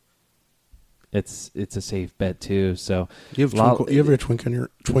 it's a safe bet too. So you have a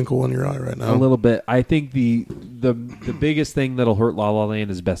twinkle in your eye right now. A little bit. I think the biggest thing that'll hurt La La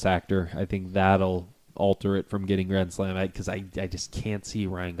Land is Best Actor. I think that'll alter it from getting Grand Slam because I just can't see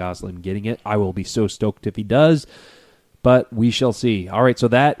Ryan Gosling getting it. I will be so stoked if he does, but we shall see. All right, so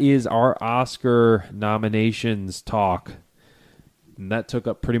that is our Oscar nominations talk. And that took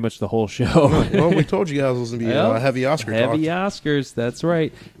up pretty much the whole show. Well, we told you guys it was going to be heavy Oscar talk. Heavy Oscars, that's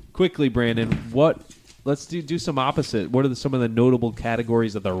right. Quickly, Brandon, let's do some opposite. What are some of the notable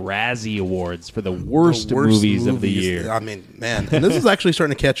categories of the Razzie Awards for the worst movies of the year? I mean, man, and this is actually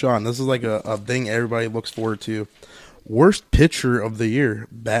starting to catch on. This is like a thing everybody looks forward to. Worst picture of the year,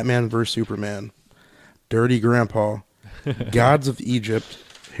 Batman vs. Superman, Dirty Grandpa, Gods of Egypt,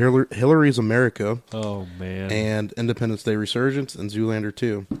 Hillary's America, oh man, and Independence Day Resurgence, and Zoolander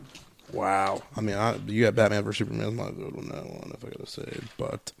 2. Wow. I mean, you got Batman vs. Superman. That's not good on that one, if I gotta say.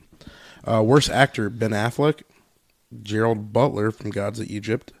 But worst actor, Ben Affleck, Gerald Butler from Gods of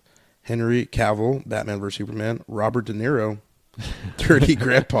Egypt, Henry Cavill, Batman vs. Superman, Robert De Niro, Dirty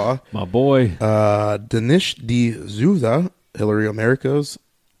Grandpa, my boy, Dinesh D'Souza, Hillary Americas,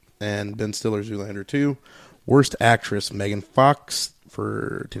 and Ben Stiller, Zoolander 2. Worst actress, Megan Fox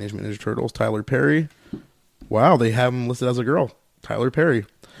for Teenage Mutant Ninja Turtles, Tyler Perry. Wow, they have him listed as a girl, Tyler Perry.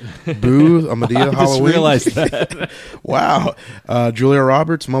 Boo, Amadea Halloween. I just realized that. Wow. Julia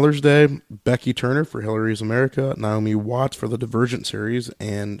Roberts, Mother's Day. Becky Turner for Hillary's America. Naomi Watts for the Divergent series.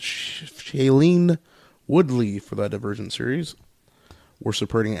 And Shailene Woodley for the Divergent series. Worst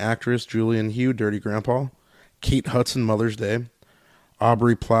supporting actress, Julianne Hough, Dirty Grandpa. Kate Hudson, Mother's Day.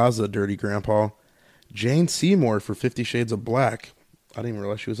 Aubrey Plaza, Dirty Grandpa. Jane Seymour for 50 Shades of Black. I didn't even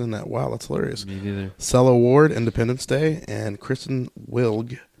realize she was in that. Wow, that's hilarious. Me neither. Stella Ward, Independence Day, and Kristen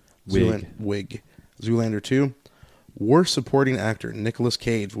Wiig, Zoolander 2. Worst supporting actor, Nicolas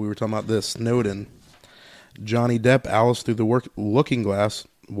Cage. We were talking about this. Snowden. Johnny Depp, Alice Through the Looking Glass.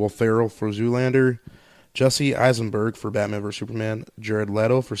 Will Ferrell for Zoolander. Jesse Eisenberg for Batman vs. Superman. Jared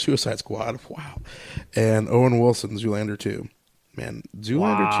Leto for Suicide Squad. Wow. And Owen Wilson, Zoolander 2. Man,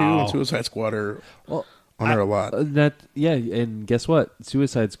 Zoolander 2 and Suicide Squad are on there a lot. And guess what?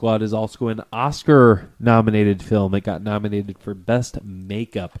 Suicide Squad is also an Oscar-nominated film. It got nominated for Best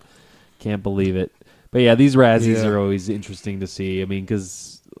Makeup. Can't believe it. But yeah, these Razzies are always interesting to see. I mean,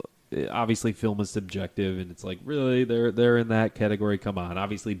 because obviously film is subjective, and it's like, really, they're in that category? Come on.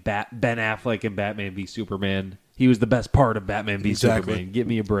 Obviously, Ben Affleck in Batman v Superman, he was the best part of Batman v Superman. Give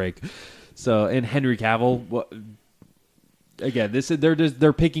me a break. So, and Henry Cavill, again,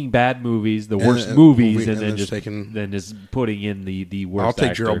 they're picking bad movies, the worst movies, and then just putting in the worst. I'll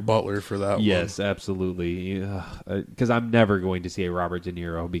take actor. Gerald Butler for that. Yes, absolutely. Because I'm never going to see a Robert De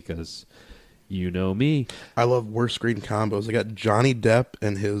Niro because you know me. I love worst screen combos. I got Johnny Depp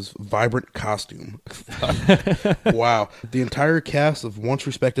and his vibrant costume. Wow, the entire cast of once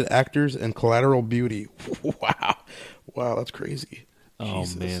respected actors and Collateral Beauty. Wow, that's crazy. Oh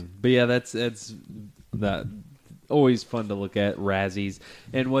Jesus. Man, but yeah, that's that. Always fun to look at Razzies.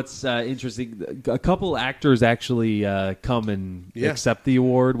 And what's interesting, a couple actors actually come and accept the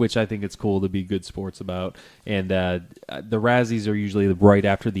award, which I think it's cool to be good sports about. And the Razzies are usually right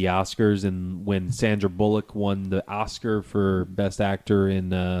after the Oscars. And when Sandra Bullock won the Oscar for Best Actor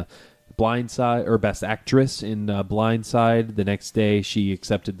in Blindside, or Best Actress in Blindside, the next day she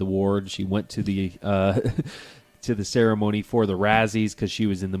accepted the award. She went to the to the ceremony for the Razzies because she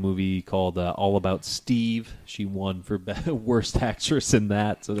was in the movie called All About Steve. She won for worst actress in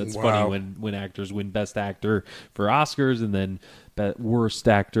that. So that's funny when actors win Best Actor for Oscars and then worst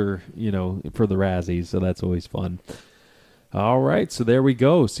actor, for the Razzies. So that's always fun. All right, so there we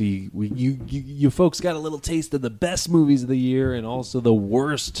go. See, you folks got a little taste of the best movies of the year and also the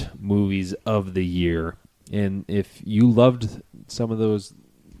worst movies of the year. And if you loved some of those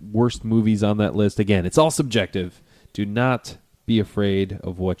worst movies on that list, again, it's all subjective. Do not be afraid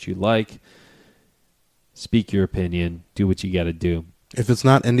of what you like. Speak your opinion. Do what you got to do. If it's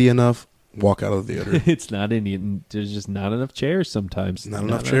not indie enough, walk out of the theater. It's not indie. There's just not enough chairs sometimes. Not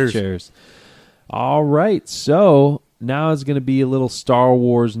enough chairs. All right, so now is going to be a little Star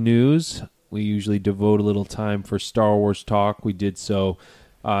Wars news. We usually devote a little time for Star Wars talk. We did so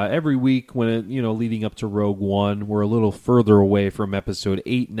every week when leading up to Rogue One. We're a little further away from Episode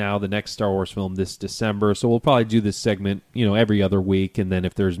 8 now, the next Star Wars film this December. So we'll probably do this segment, every other week. And then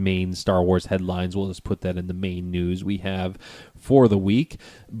if there's main Star Wars headlines, we'll just put that in the main news we have for the week.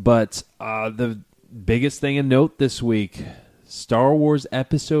 But the biggest thing to note this week, Star Wars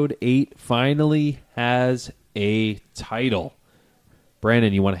Episode 8 finally has a title.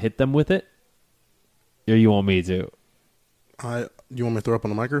 Brandon, you want to hit them with it? Or you want me to? You want me to throw up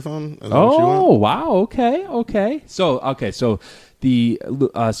on the microphone? Wow. Okay. So the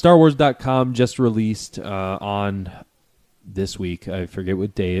StarWars.com just released on this week, I forget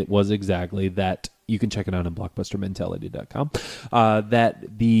what day it was exactly, that you can check it out on BlockbusterMentality.com,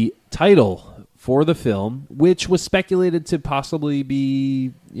 that the title for the film, which was speculated to possibly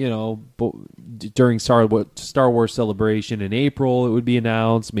be, during Star Wars Celebration in April, it would be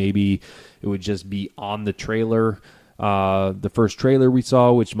announced. Maybe it would just be on the trailer, the first trailer we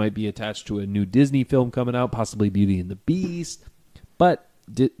saw, which might be attached to a new Disney film coming out, possibly Beauty and the Beast. But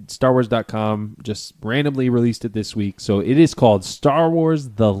StarWars.com just randomly released it this week. So it is called Star Wars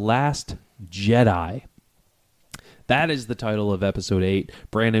The Last Jedi. That is the title of Episode 8.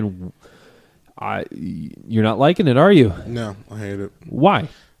 Brandon, you're not liking it, are you? No, I hate it. Why?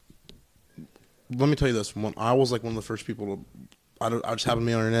 Let me tell you this. When I was like one of the first people to... I just happened to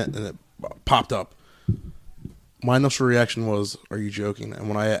be on the internet, and it popped up. My initial reaction was, are you joking? And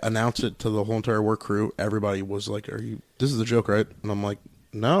when I announced it to the whole entire work crew, everybody was like, this is a joke, right? And I'm like,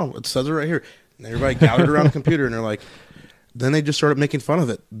 no, it says it right here. And everybody gathered around the computer, and they're like... Then they just started making fun of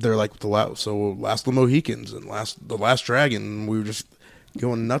it. They're like, Last of the Mohicans and The Last Dragon. And we were just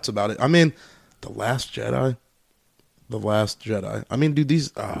going nuts about it. I mean, The Last Jedi. I mean, dude,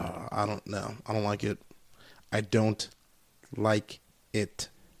 these... I don't know. I don't like it. I don't like it.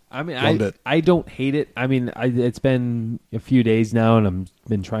 I mean, I don't hate it. I mean, it's been a few days now, and I've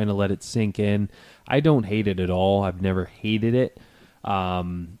been trying to let it sink in. I don't hate it at all. I've never hated it.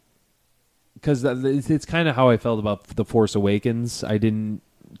 Because it's kind of how I felt about The Force Awakens. I didn't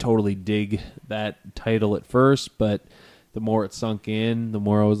totally dig that title at first, but the more it sunk in, the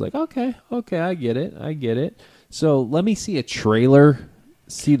more I was like, okay, I get it. So let me see a trailer,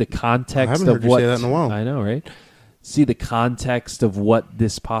 see the context of what... I haven't heard you say that in a while. I know, right? See the context of what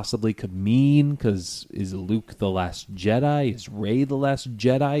this possibly could mean, because is Luke the last Jedi? Is Rey the last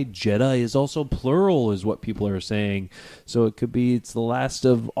Jedi? Jedi is also plural, is what people are saying. So it could be it's the last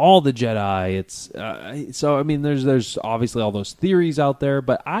of all the Jedi. It's so I mean, there's obviously all those theories out there,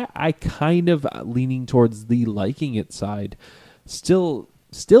 but I kind of leaning towards the liking it side. Still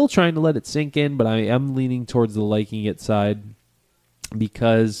trying to let it sink in, but I am leaning towards the liking it side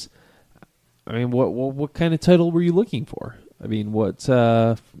because. I mean, what kind of title were you looking for? I mean, what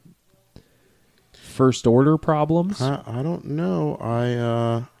first order problems? I don't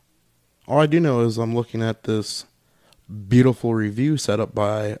know. All I do know is I'm looking at this beautiful review set up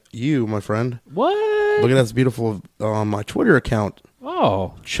by you, my friend. What? Look at this beautiful on my Twitter account.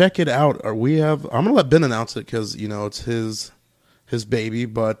 Oh, check it out. I'm gonna let Ben announce it because it's his baby.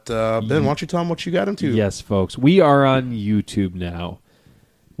 But Ben, why don't you tell him what you got into? Yes, folks, we are on YouTube now.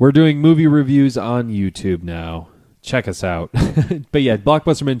 We're doing movie reviews on YouTube now. Check us out. But yeah,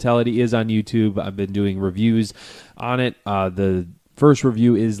 Blockbuster Mentality is on YouTube. I've been doing reviews on it. The first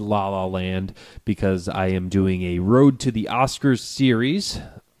review is La La Land because I am doing a Road to the Oscars series.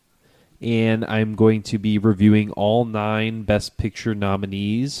 And I'm going to be reviewing all 9 Best Picture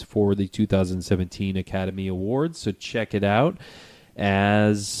nominees for the 2017 Academy Awards. So check it out.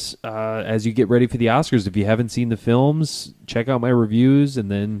 As you get ready for the Oscars, if you haven't seen the films, check out my reviews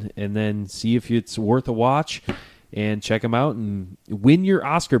and then see if it's worth a watch, and check them out and win your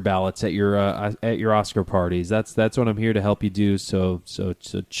Oscar ballots at your Oscar parties. That's what I'm here to help you do. So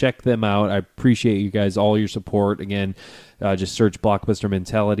check them out. I appreciate you guys, all your support. Again, just search Blockbuster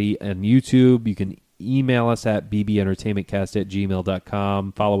Mentality on YouTube. You can email us at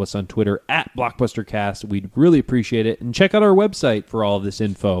bbentertainmentcast@gmail.com. Follow us on Twitter at BlockbusterCast. We'd really appreciate it. And check out our website for all of this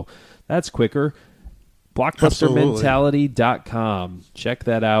info. That's quicker. BlockbusterMentality.com. Check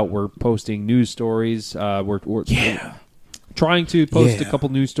that out. We're posting news stories. We're trying to post a couple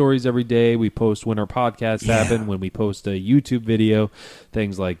news stories every day. We post when our podcasts happen, when we post a YouTube video,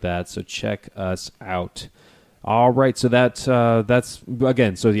 things like that. So check us out. All right. So that's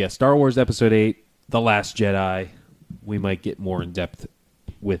again. So yeah, Star Wars Episode 8. The Last Jedi. We might get more in depth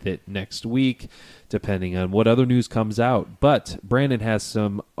with it next week, depending on what other news comes out. But Brandon has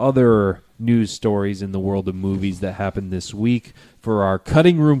some other news stories in the world of movies that happened this week. For our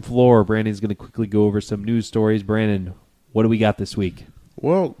cutting room floor, Brandon's going to quickly go over some news stories. Brandon, what do we got this week?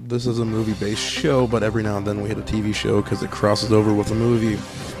 Well, this is a movie-based show, but every now and then we hit a TV show because it crosses over with a movie.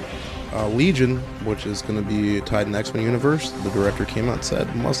 Legion, which is going to be tied in X-Men Universe, the director came out and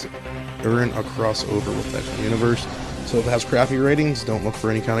said must earn a crossover with X-Men Universe. So if it has crappy ratings, don't look for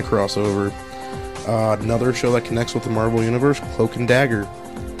any kind of crossover. Another show that connects with the Marvel Universe, Cloak and Dagger,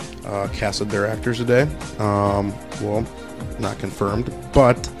 casted their actors today. Well, not confirmed,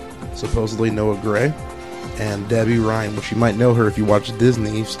 but supposedly Noah Gray and Debbie Ryan, which you might know her if you watch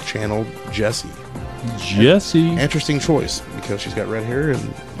Disney's channel Jessie. Interesting choice because she's got red hair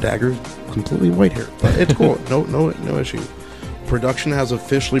and Dagger's completely white hair. But it's cool. No issue. Production has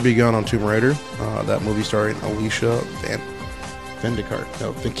officially begun on Tomb Raider. That movie starring Alicia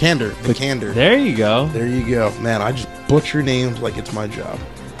Vikander. There you go. Man, I just butcher names like it's my job.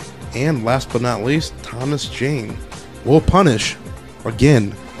 And last but not least, Thomas Jane will punish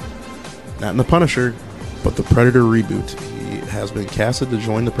again. Not in the Punisher, but the Predator reboot. He has been casted to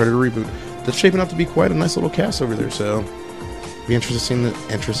join the Predator reboot. That's shaping up to be quite a nice little cast over there. So, be interesting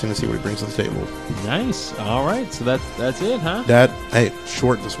to see what he brings to the table. Nice. All right. So that's it, huh? Hey,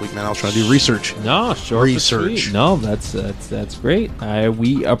 short this week, man. I was trying to do research. No, short research. No, that's great.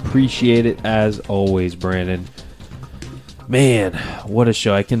 We appreciate it as always, Brandon. Man, what a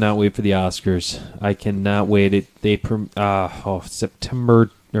show! I cannot wait for the Oscars. I cannot wait.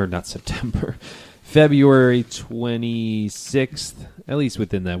 February 26th, at least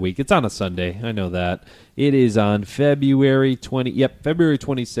within that week. It's on a Sunday. I know that. It is on February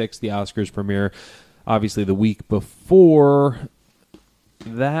 26th, the Oscars premiere. Obviously, the week before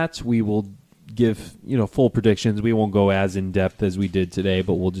that, we will give full predictions. We won't go as in depth as we did today,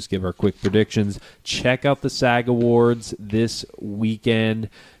 but we'll just give our quick predictions. Check out the SAG Awards this weekend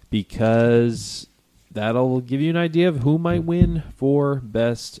because that'll give you an idea of who might win for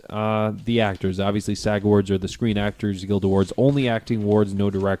best the actors. Obviously, SAG Awards are the Screen Actors Guild Awards, only acting awards, no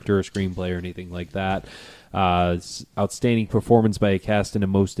director or screenplay or anything like that. Outstanding performance by a cast in a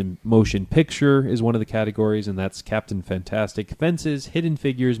motion picture is one of the categories, and that's Captain Fantastic. Fences, Hidden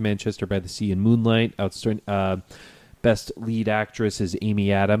Figures, Manchester by the Sea, and Moonlight. Best lead actress is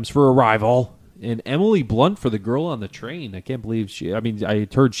Amy Adams for Arrival, and Emily Blunt for The Girl on the Train. I can't believe I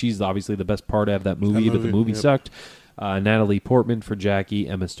heard she's obviously the best part of that movie, but the movie sucked. Natalie Portman for Jackie,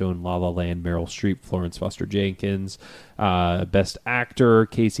 Emma Stone, La La Land, Meryl Streep, Florence Foster Jenkins. Best Actor,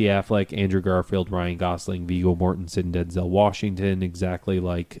 Casey Affleck, Andrew Garfield, Ryan Gosling, Viggo Mortensen, Denzel Washington, exactly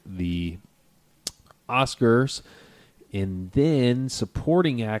like the Oscars. And then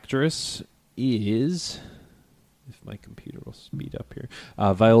Supporting Actress is, if my computer will speed up here,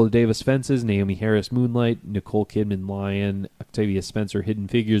 Viola Davis, Fences, Naomi Harris, Moonlight, Nicole Kidman, Lion, Octavia Spencer, Hidden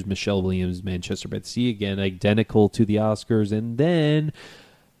Figures, Michelle Williams, Manchester by the Sea, again, identical to the Oscars. And then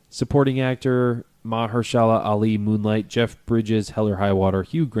Supporting Actor, Mahershala Ali, Moonlight, Jeff Bridges, Hell or High Water,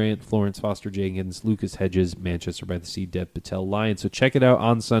 Hugh Grant, Florence Foster Jenkins, Lucas Hedges, Manchester by the Sea, Dev Patel, Lion. So check it out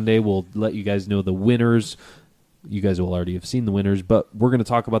on Sunday. We'll let you guys know the winners. You guys will already have seen the winners, but we're going to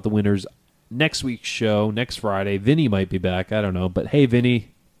talk about the winners next week's show, next Friday. Vinny might be back. I don't know. But hey,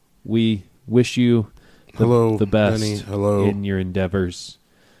 Vinny, we wish you the best Vinny. Hello. In your endeavors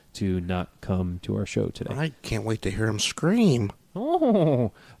to not come to our show today. I can't wait to hear him scream.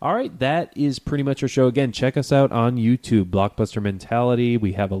 Oh, all right. That is pretty much our show. Again, check us out on YouTube, Blockbuster Mentality.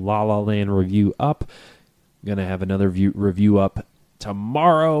 We have a La La Land review up. Going to have another review up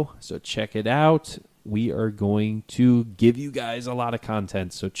tomorrow, so check it out. We are going to give you guys a lot of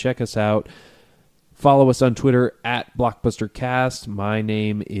content, so check us out. Follow us on Twitter at BlockbusterCast. My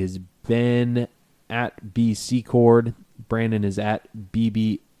name is Ben at BCcord. Brandon is at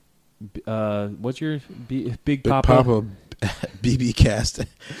BB. What's your Big Papa? BB Cast.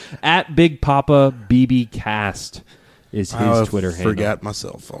 At Big Papa BB Cast is his Twitter handle. I forgot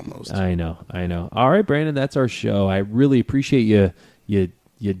myself almost. I know. All right, Brandon, that's our show. I really appreciate you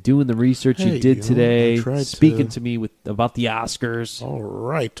doing the research you did today, speaking to me about the Oscars. All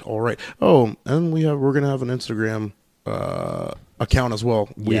right. Oh, and we're gonna have an Instagram account as well.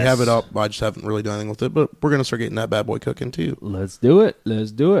 We have it up. I just haven't really done anything with it, but we're gonna start getting that bad boy cooking too. Let's do it.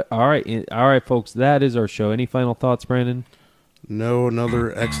 All right, folks. That is our show. Any final thoughts, Brandon? No,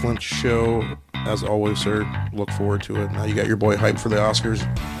 another excellent show as always, sir. Look forward to it. Now you got your boy hyped for the Oscars.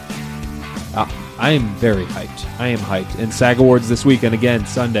 I am very hyped. I am hyped. And SAG Awards this weekend, again,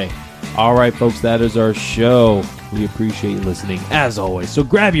 Sunday. All right, folks, that is our show. We appreciate you listening, as always. So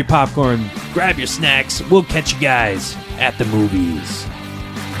grab your popcorn, grab your snacks. We'll catch you guys at the movies.